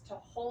force to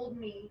hold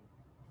me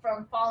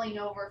from falling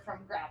over from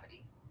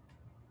gravity.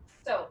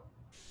 So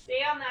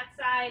stay on that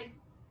side.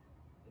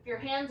 If your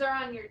hands are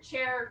on your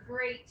chair,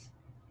 great.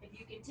 If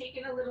you can take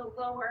it a little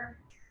lower,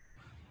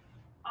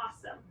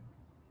 awesome.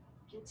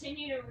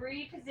 Continue to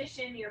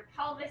reposition your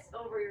pelvis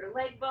over your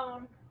leg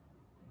bone.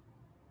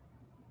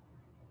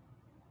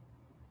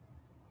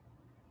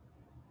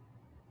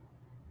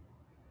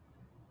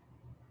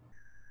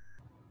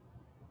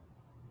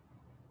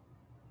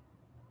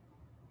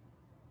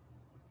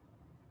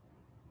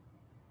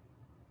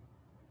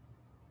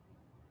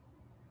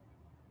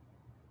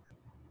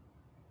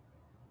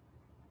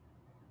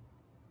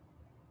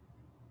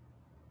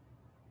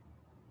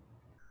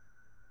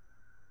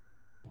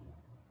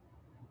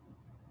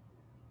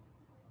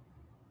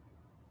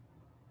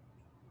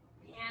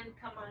 And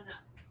come on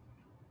up.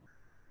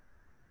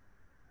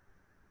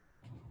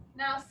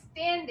 Now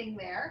standing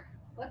there,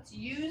 let's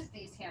use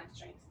these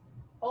hamstrings.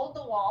 Hold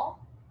the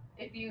wall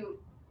if you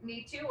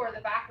need to, or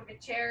the back of a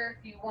chair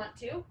if you want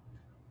to.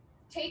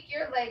 Take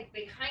your leg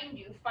behind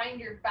you, find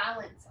your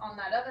balance on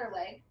that other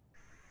leg,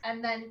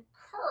 and then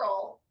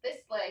curl this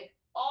leg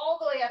all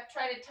the way up.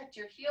 Try to touch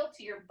your heel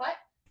to your butt,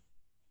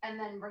 and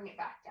then bring it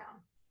back down.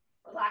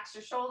 Relax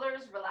your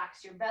shoulders,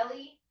 relax your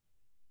belly.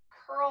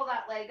 Curl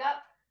that leg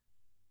up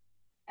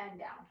and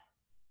down.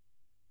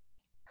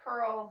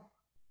 Curl,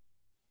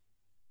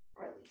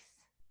 release.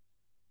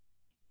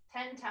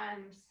 10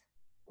 times,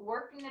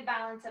 working the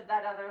balance of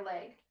that other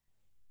leg.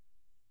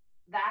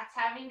 That's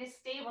having to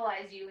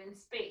stabilize you in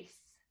space.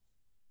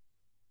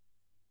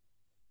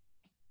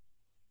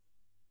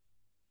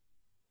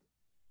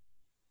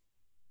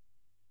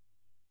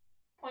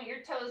 Point your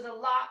toes a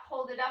lot,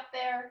 hold it up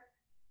there.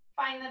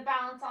 Find the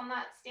balance on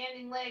that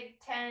standing leg.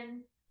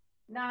 10,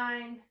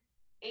 9,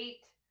 8,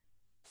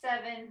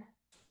 7,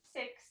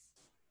 6,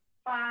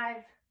 5,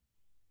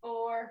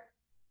 4,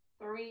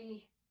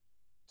 3,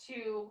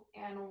 2,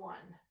 and 1.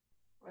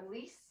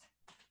 Release.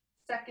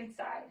 Second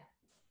side.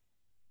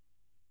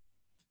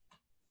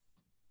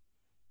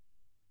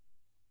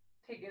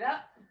 Pick it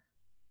up.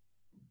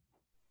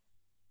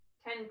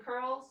 10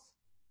 curls.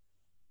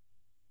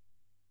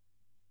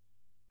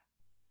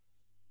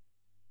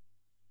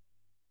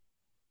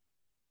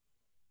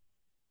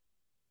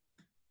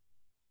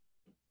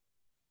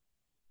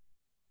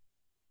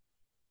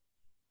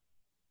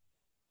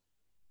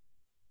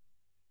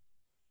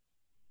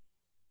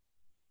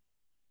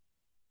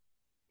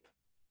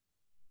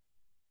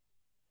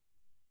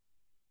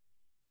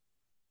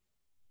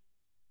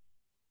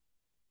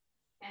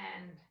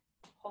 And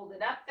hold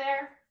it up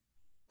there.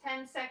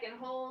 10-second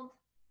hold.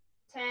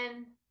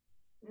 10,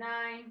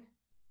 9,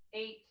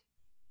 8,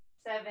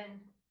 7,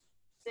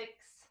 6,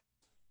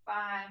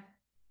 5,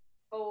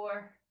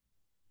 4,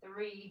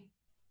 3,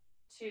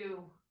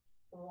 2,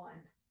 1.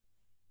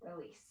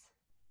 Release.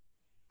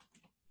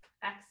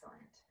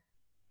 Excellent.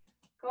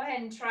 Go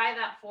ahead and try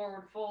that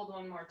forward fold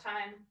one more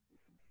time.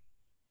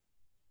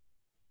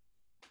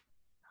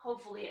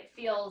 Hopefully it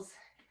feels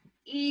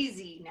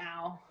easy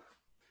now,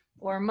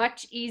 or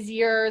much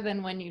easier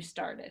than when you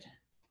started.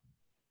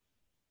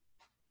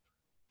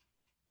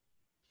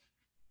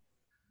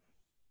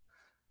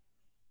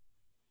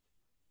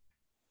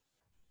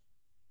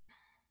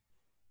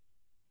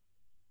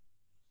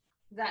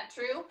 Is that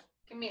true?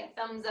 Give me a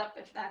thumbs up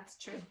if that's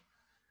true.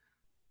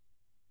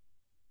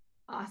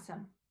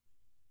 Awesome.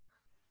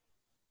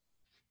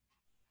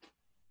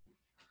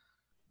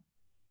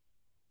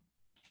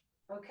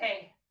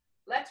 Okay,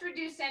 let's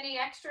reduce any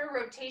extra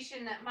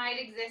rotation that might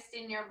exist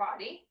in your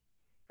body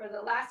for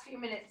the last few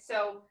minutes.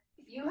 So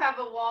if you have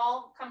a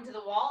wall, come to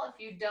the wall.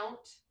 If you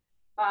don't,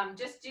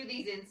 just do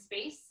these in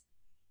space.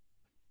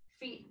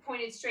 Feet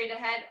pointed straight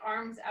ahead,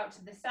 arms out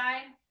to the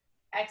side.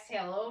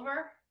 Exhale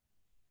over.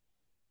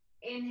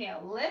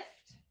 Inhale,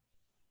 lift.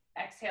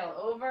 Exhale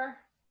over.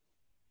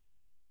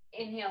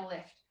 Inhale,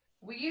 lift.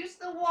 We use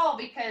the wall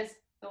because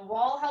the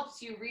wall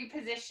helps you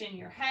reposition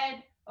your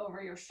head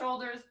over your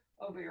shoulders,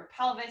 over your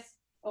pelvis,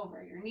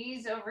 over your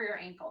knees, over your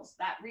ankles.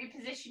 That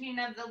repositioning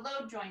of the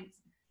load joints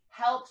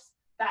helps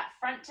that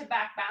front to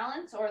back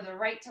balance, or the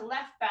right to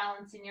left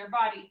balance in your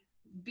body,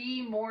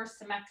 be more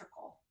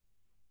symmetrical.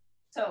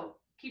 So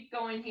keep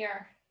going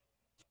here.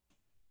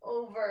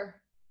 Over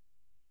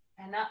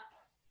and up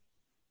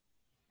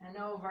and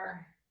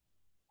over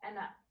and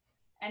up.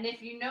 And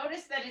if you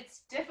notice that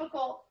it's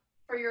difficult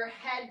for your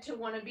head to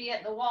want to be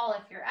at the wall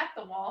if you're at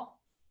the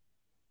wall,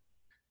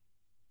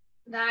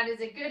 that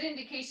is a good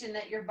indication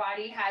that your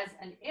body has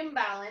an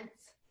imbalance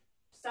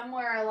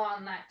somewhere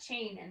along that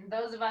chain. And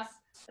those of us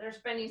that are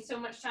spending so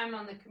much time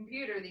on the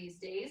computer these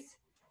days,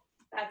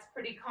 that's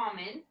pretty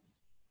common.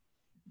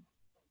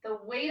 The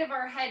weight of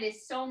our head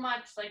is so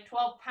much, like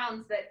 12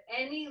 pounds, that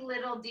any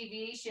little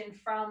deviation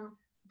from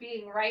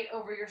being right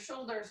over your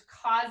shoulders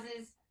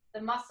causes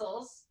the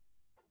muscles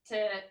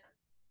to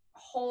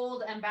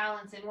hold and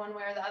balance in one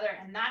way or the other.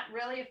 And that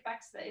really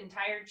affects the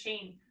entire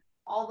chain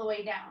all the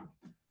way down.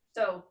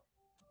 So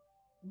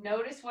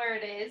notice where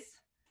it is.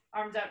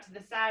 Arms out to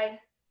the side.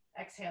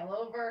 Exhale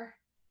over.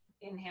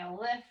 Inhale,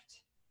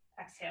 lift.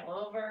 Exhale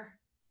over.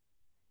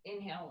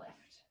 Inhale, lift.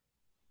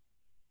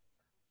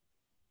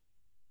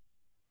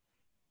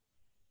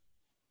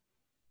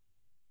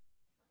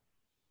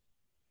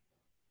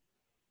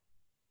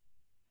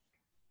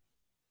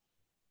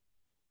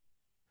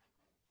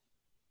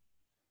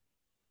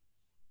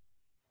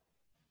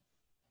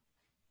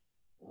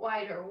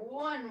 Wider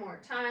one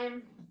more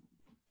time.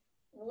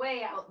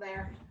 Way out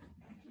there.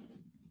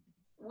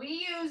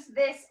 We use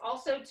this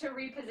also to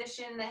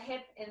reposition the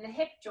hip in the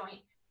hip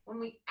joint. When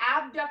we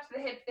abduct the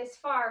hip this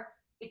far,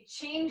 it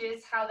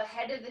changes how the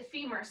head of the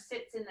femur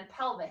sits in the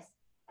pelvis.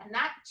 And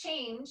that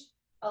change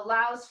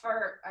allows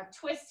for a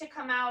twist to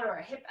come out or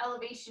a hip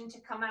elevation to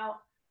come out.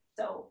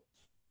 So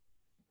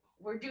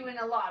we're doing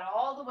a lot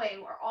all the way.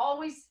 We're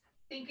always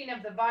thinking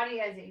of the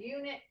body as a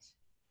unit,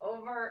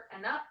 over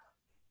and up,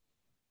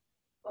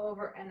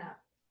 over and up.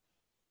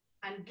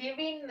 I'm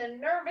giving the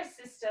nervous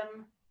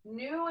system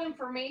new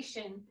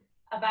information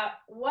about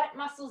what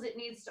muscles it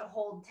needs to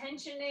hold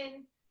tension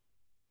in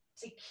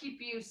to keep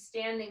you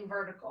standing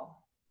vertical.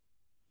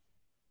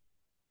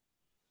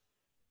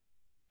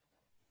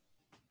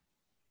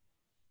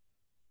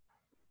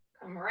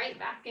 Come right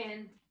back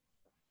in.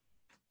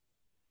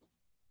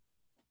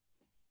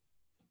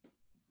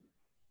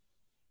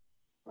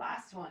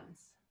 Last ones.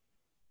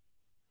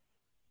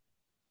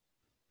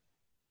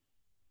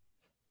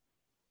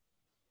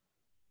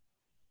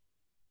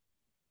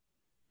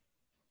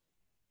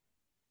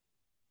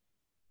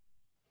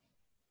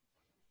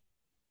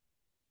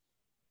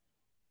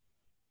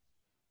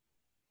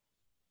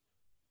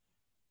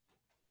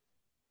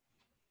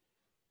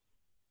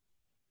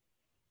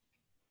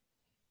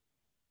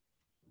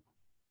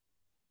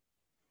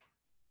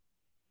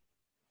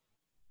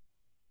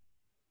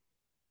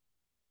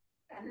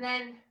 And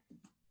then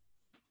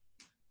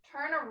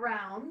turn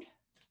around.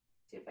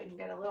 See if I can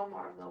get a little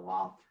more of the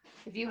wall.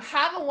 If you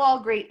have a wall,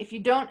 great. If you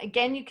don't,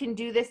 again, you can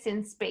do this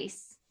in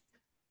space.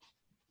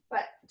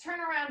 But turn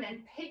around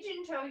and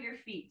pigeon toe your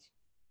feet.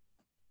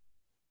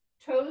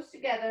 Toes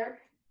together,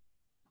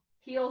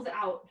 heels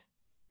out.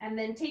 And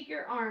then take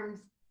your arms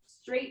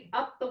straight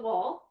up the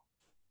wall.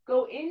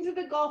 Go into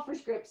the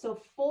golfer's grip. So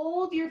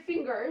fold your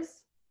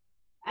fingers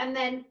and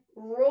then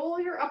roll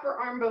your upper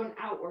arm bone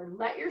outward.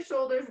 Let your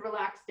shoulders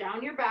relax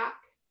down your back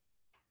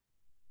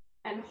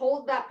and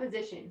hold that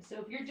position.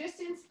 So if you're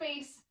just in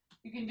space,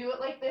 you can do it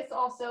like this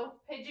also.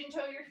 Pigeon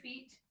toe your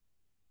feet,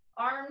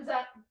 arms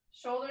up,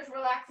 shoulders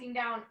relaxing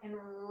down, and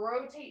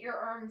rotate your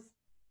arms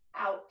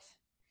out.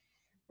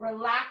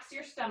 Relax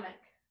your stomach.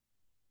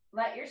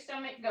 Let your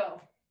stomach go.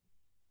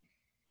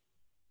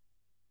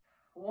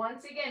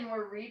 Once again,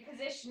 we're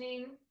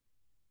repositioning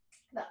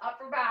the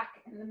upper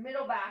back and the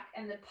middle back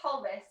and the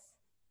pelvis.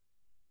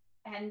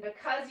 And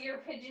because you're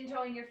pigeon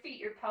toeing your feet,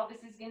 your pelvis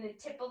is going to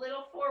tip a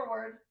little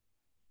forward,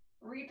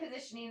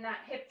 repositioning that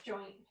hip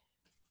joint.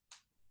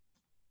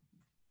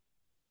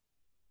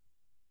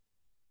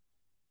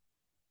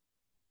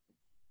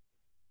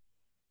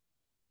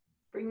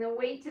 Bring the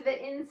weight to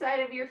the inside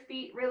of your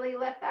feet. Really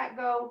let that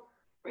go.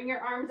 Bring your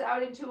arms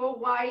out into a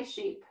Y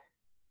shape.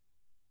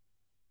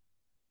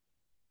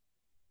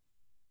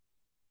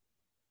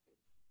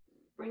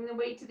 Bring the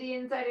weight to the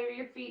inside of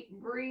your feet.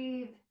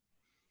 Breathe.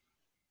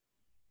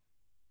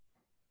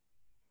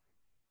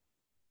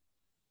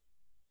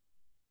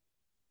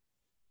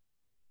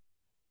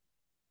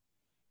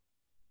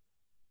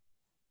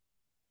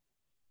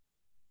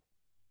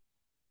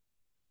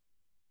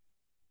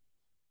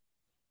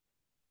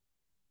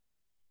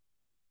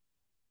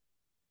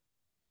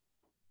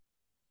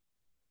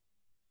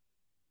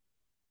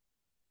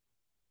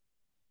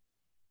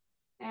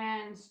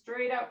 And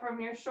straight up from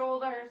your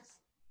shoulders.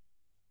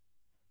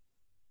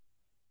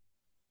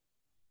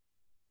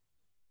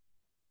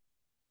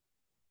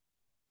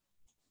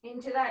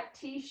 Into that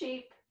T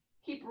shape.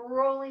 Keep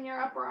rolling your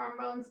upper arm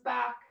bones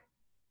back.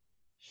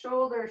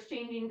 Shoulders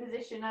changing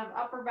position of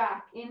upper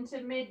back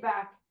into mid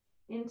back,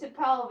 into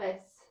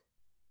pelvis,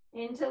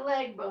 into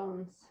leg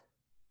bones.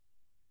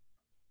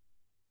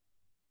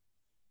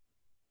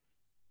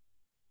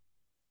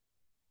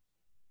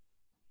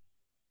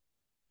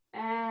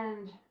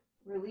 And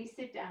release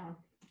it down.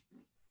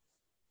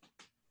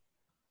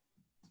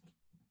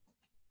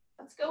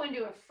 Let's go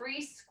into a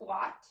free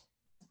squat.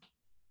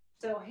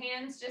 So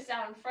hands just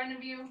out in front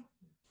of you.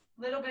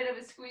 Little bit of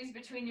a squeeze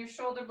between your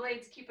shoulder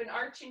blades. Keep an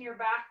arch in your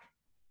back.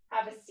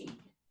 Have a seat.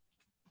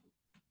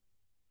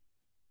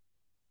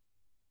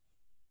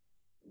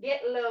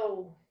 Get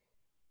low.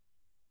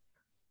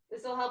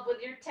 This will help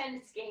with your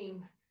tennis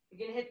game.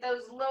 You can hit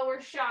those lower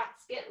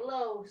shots. Get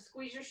low.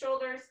 Squeeze your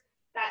shoulders.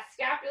 That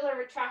scapular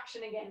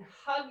retraction again.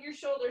 Hug your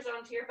shoulders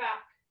onto your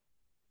back.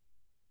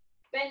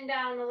 Bend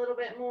down a little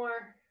bit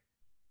more.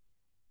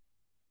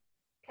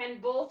 Can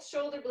both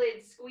shoulder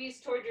blades squeeze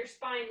toward your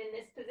spine in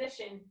this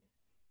position?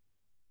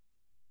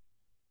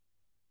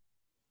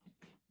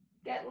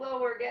 Get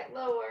lower, get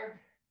lower.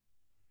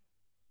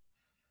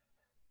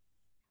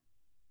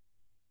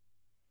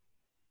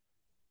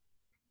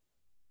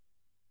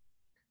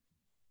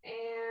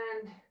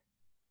 And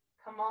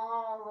come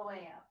all the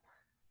way up.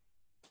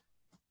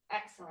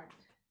 Excellent.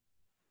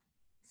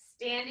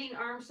 Standing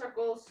arm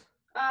circles.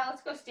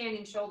 Let's go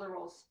standing shoulder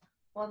rolls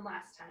one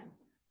last time.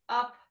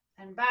 Up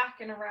and back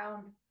and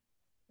around.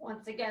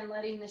 Once again,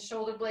 letting the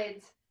shoulder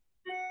blades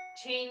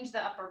change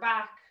the upper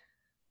back.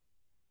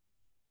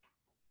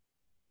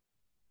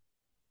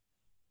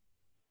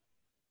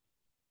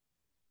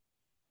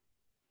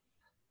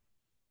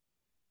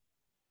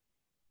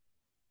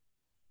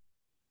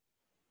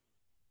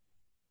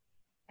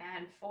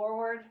 And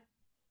forward.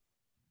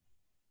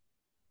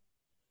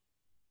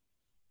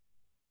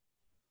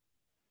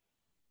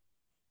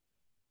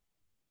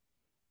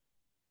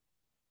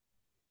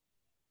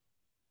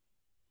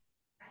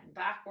 And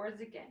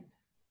backwards again.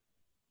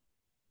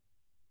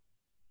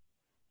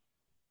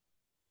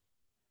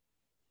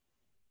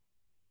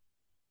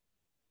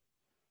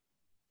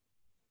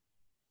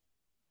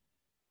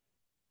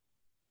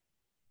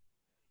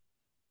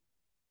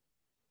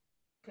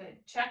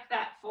 Good. Check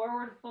that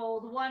forward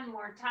fold one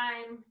more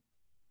time.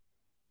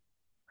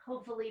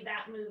 Hopefully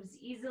that moves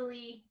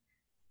easily.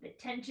 The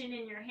tension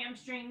in your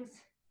hamstrings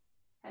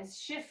has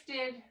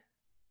shifted.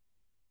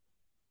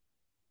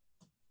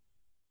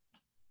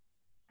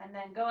 And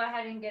then go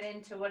ahead and get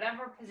into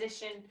whatever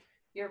position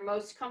you're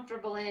most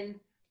comfortable in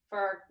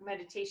for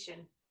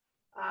meditation.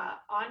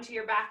 Onto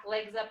your back,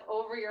 legs up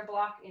over your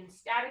block in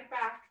static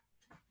back,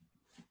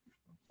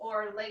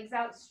 or legs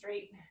out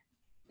straight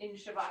in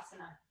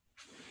Shavasana.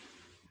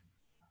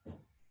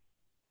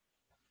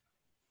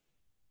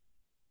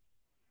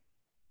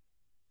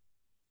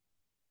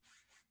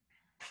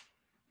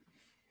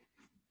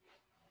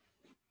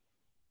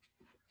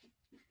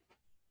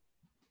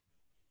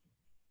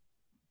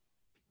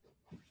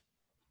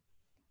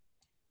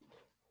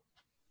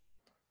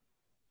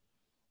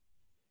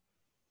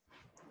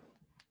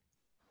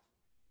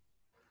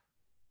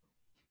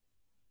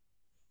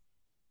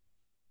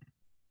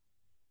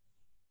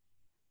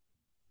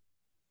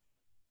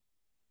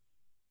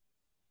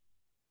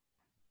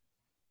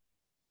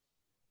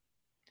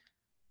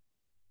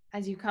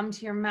 As you come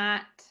to your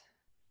mat,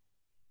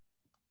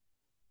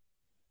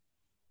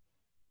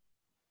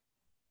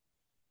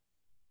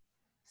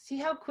 see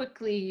how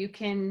quickly you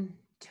can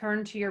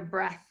turn to your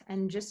breath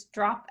and just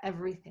drop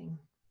everything.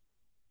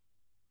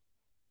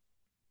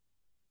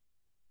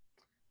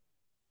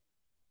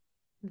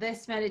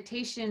 This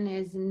meditation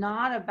is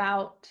not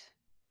about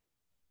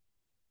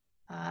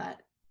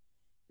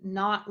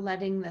not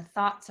letting the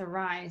thoughts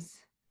arise,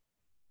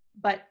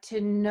 but to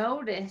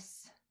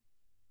notice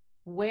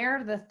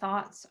where the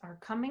thoughts are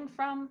coming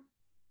from,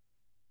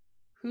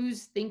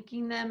 who's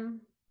thinking them,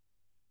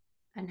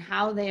 and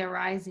how they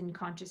arise in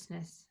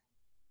consciousness.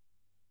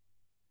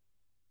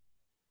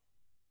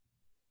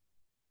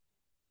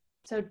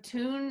 So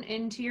tune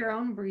into your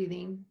own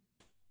breathing.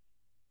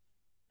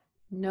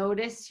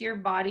 Notice your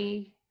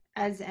body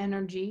as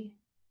energy.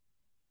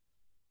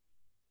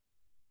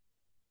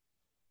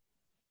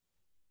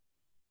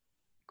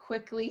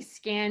 Quickly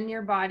scan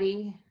your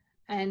body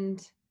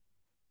and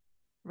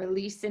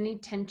release any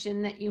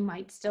tension that you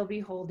might still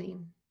be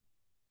holding.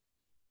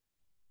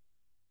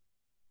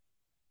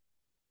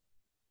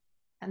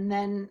 And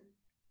then,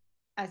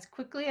 as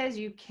quickly as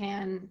you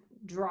can,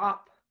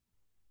 drop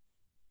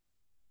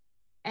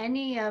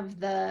any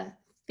of the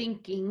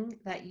thinking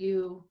that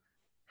you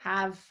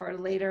have for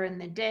later in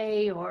the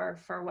day or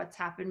for what's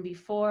happened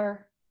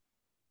before,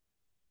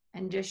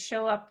 and just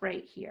show up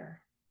right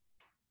here.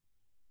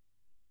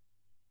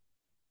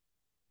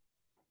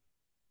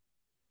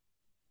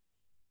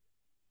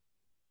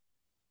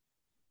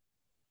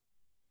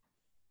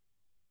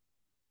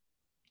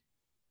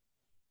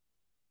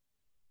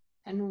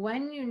 And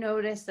when you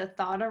notice a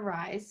thought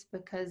arise,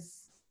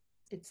 because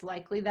it's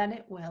likely that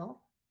it will,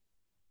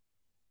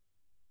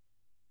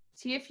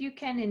 see if you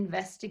can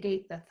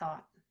investigate the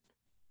thought.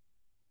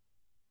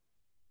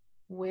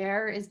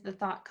 Where is the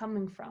thought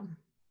coming from?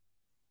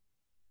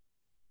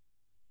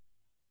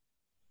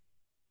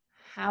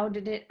 How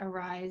did it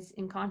arise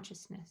in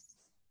consciousness?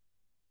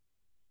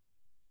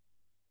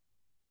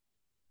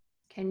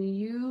 Can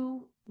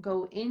you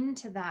go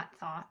into that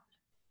thought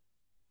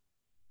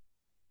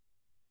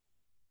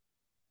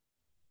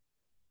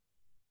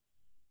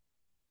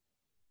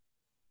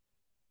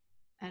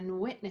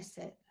and witness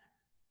it?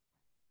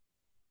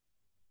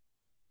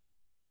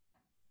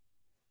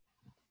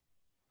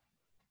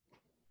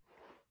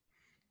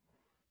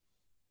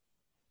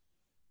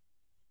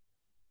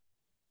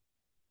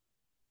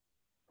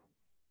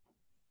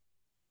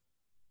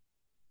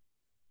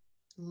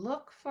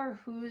 Look for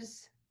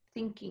who's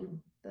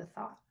thinking the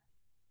thought.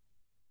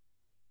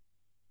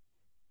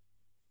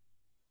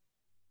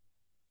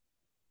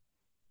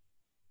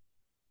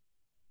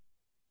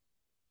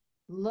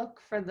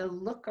 Look for the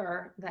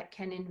looker that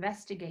can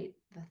investigate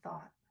the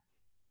thought.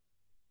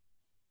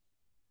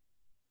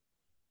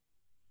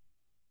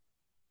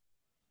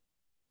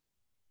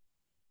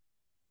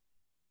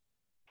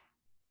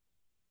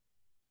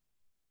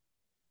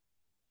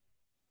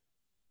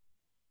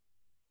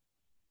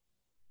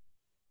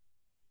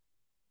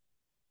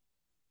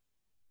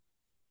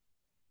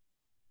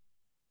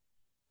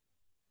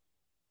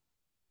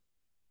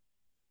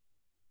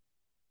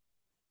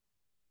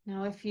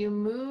 Now, if you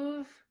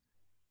move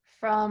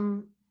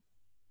from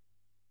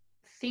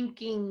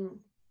thinking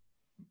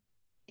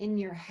in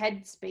your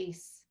head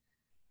space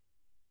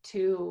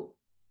to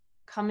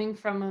coming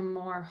from a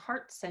more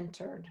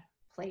heart-centered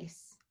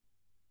place,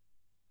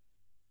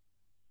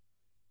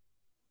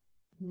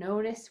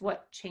 notice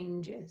what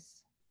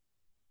changes.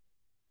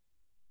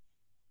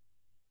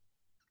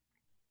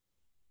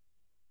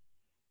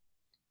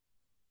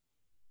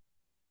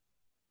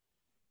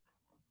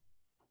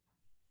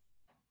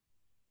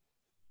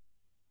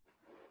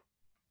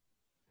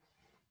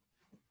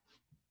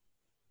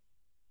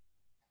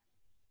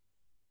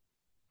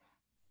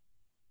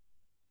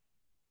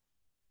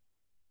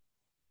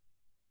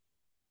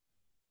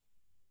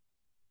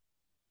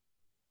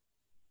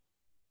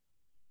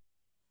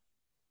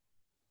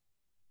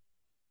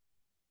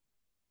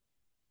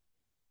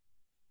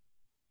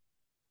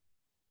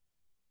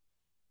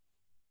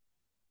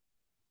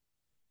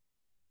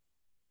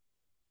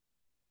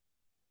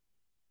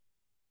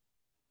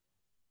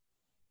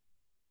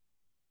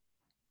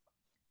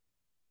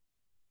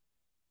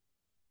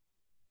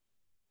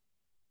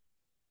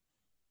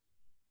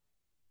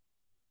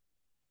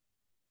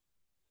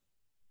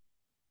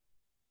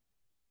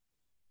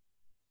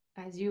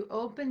 As you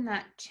open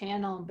that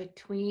channel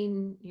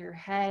between your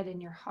head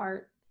and your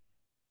heart,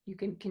 you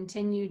can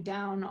continue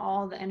down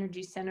all the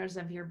energy centers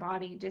of your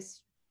body.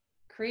 Just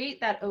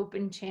create that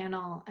open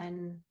channel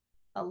and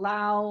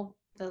allow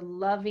the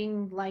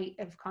loving light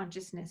of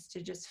consciousness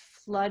to just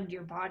flood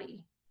your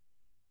body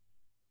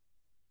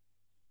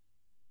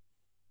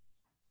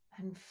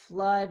and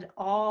flood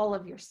all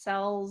of your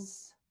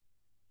cells.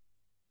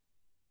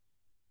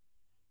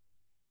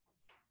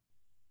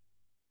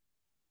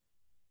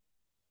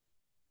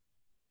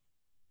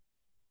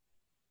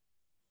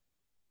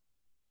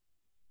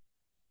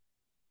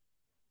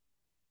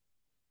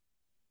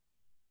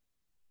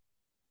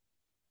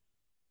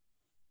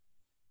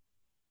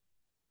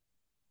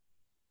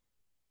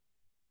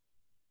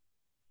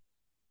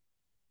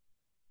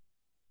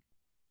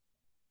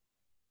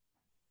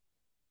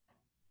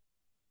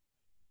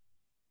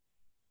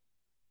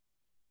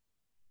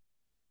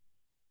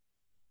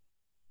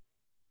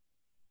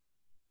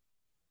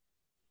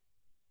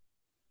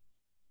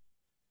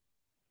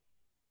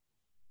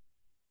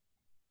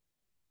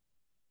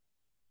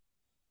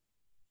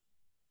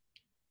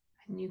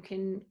 And you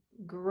can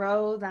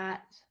grow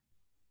that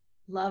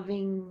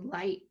loving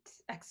light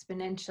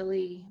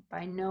exponentially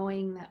by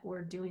knowing that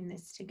we're doing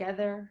this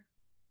together.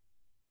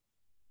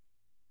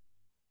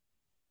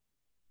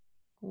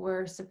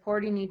 We're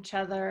supporting each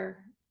other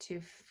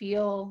to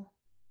feel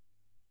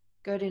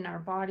good in our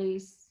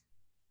bodies.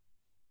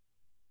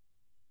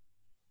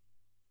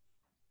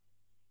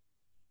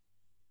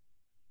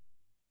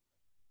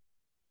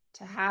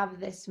 To have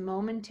this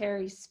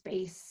momentary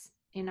space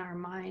in our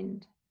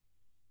mind,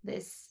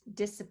 this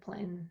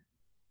discipline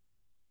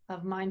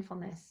of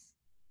mindfulness.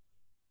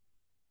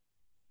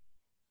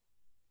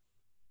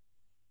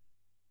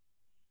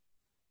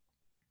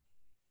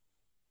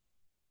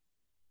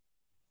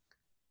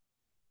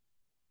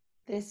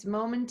 This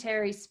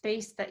momentary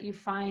space that you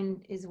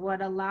find is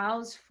what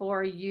allows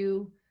for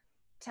you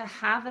to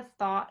have a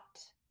thought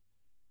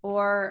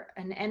or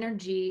an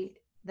energy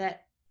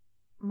that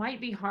might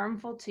be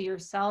harmful to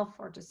yourself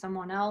or to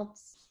someone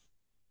else,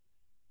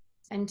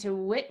 and to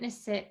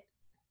witness it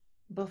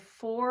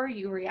before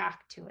you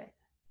react to it.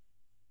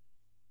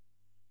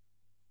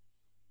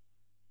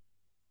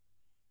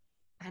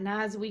 And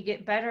as we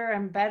get better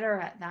and better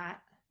at that,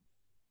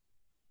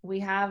 we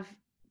have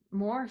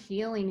more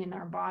healing in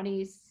our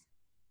bodies,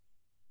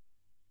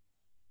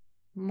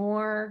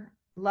 more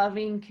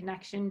loving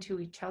connection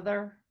to each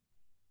other,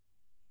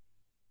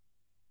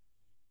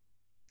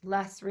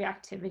 less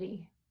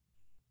reactivity.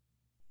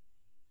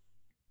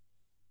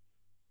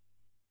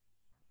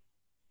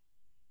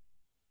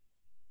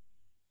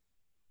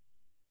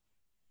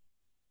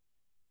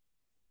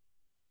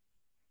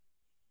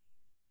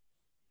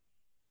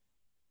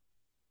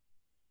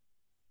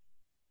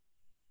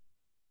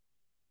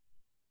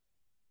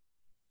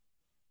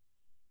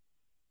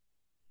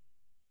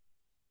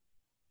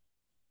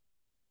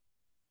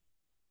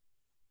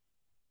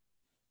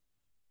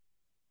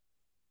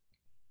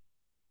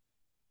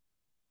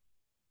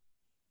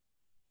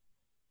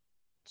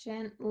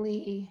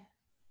 Gently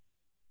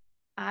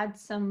add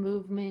some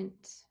movement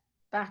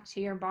back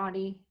to your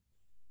body,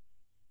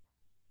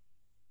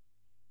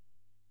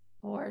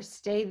 or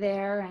stay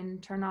there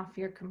and turn off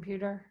your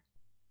computer.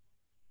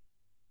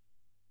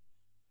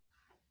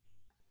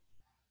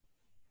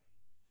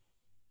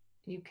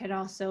 You could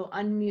also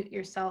unmute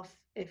yourself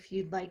if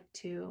you'd like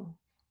to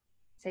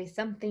say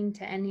something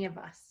to any of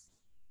us.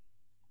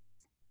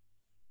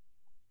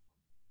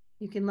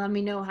 You can let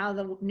me know how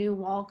the new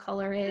wall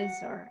color is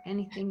or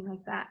anything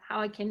like that,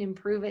 how I can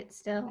improve it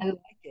still. I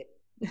like it.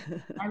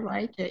 I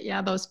like it.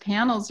 Yeah, those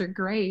panels are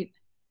great.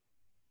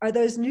 Are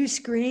those new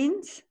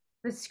screens?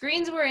 The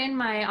screens were in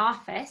my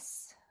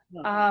office.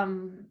 No.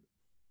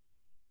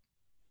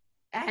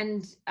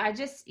 and I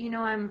just,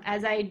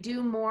 as I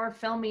do more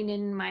filming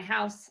in my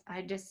house,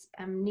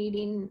 I'm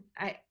needing,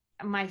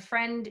 my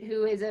friend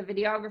who is a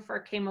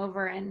videographer came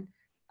over, and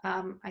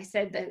I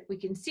said that we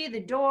can see the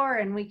door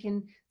and we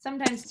can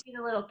sometimes see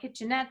the little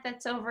kitchenette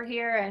that's over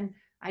here, and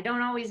I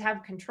don't always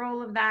have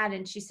control of that.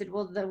 And she said,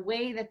 well, the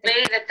way that the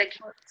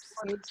works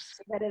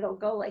is that it'll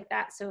go like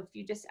that. So if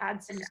you just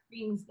add some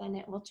screens, then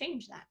it will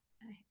change that.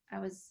 I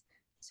was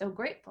so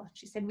grateful.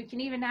 She said, we can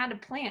even add a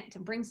plant to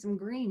bring some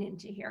green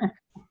into here.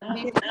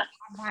 Maybe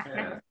we'll have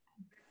that.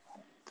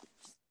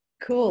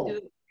 Cool.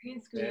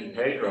 Green screen.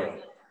 Pedro.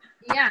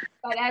 Yeah,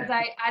 but as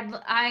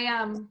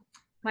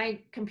my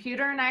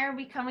computer and I are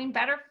becoming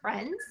better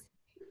friends,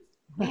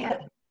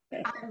 and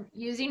I'm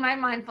using my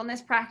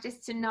mindfulness practice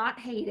to not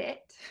hate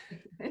it.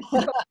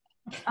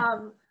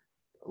 So,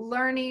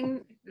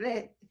 learning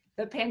that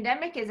the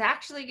pandemic is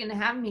actually going to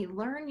have me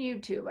learn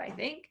YouTube, I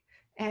think,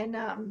 and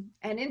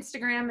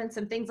Instagram and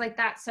some things like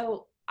that.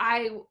 So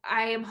I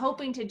am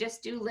hoping to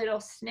just do little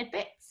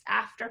snippets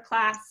after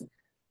class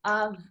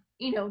of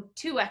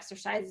 2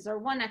 exercises or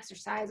 1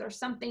 exercise or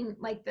something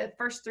like the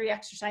first 3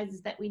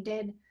 exercises that we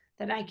did,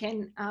 that I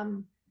can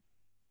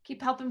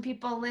keep helping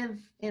people live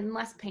in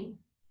less pain.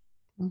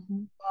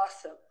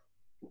 Awesome.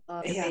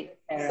 Yeah,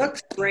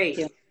 looks great.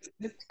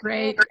 It's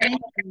great.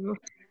 Thank you.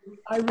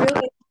 I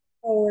really look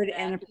forward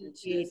and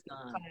appreciate the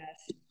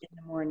class in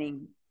the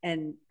morning.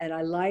 And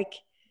I like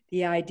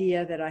the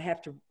idea that all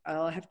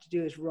I have to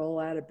do is roll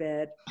out of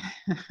bed.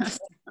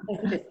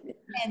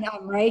 And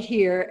I'm right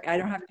here. I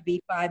don't have to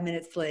be 5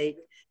 minutes late.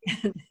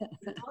 Well,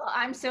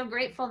 I'm so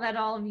grateful that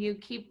all of you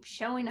keep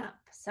showing up.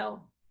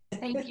 So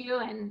thank you,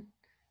 and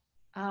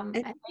thank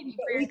you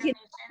for your We can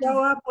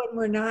show up when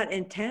we're not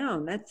in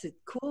town. That's a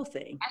cool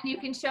thing. And you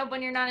can show up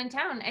when you're not in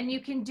town, and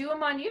you can do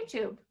them on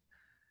YouTube.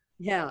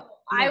 Yeah.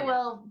 I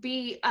will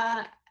be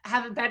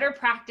have a better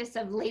practice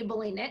of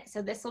labeling it.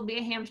 So this will be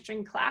a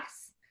hamstring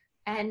class,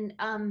 and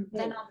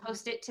then I'll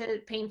post it to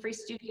Pain Free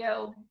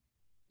Studio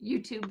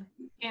YouTube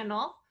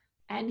channel,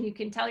 and you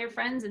can tell your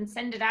friends and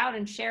send it out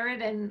and share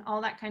it and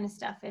all that kind of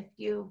stuff if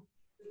you.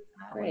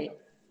 Great.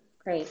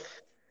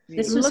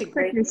 This It was a looks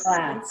great like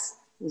class.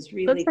 It was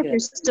really Looks like good. you're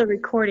still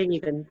recording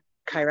even,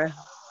 Kyra.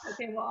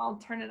 Okay, well, I'll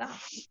turn it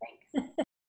off. Thanks.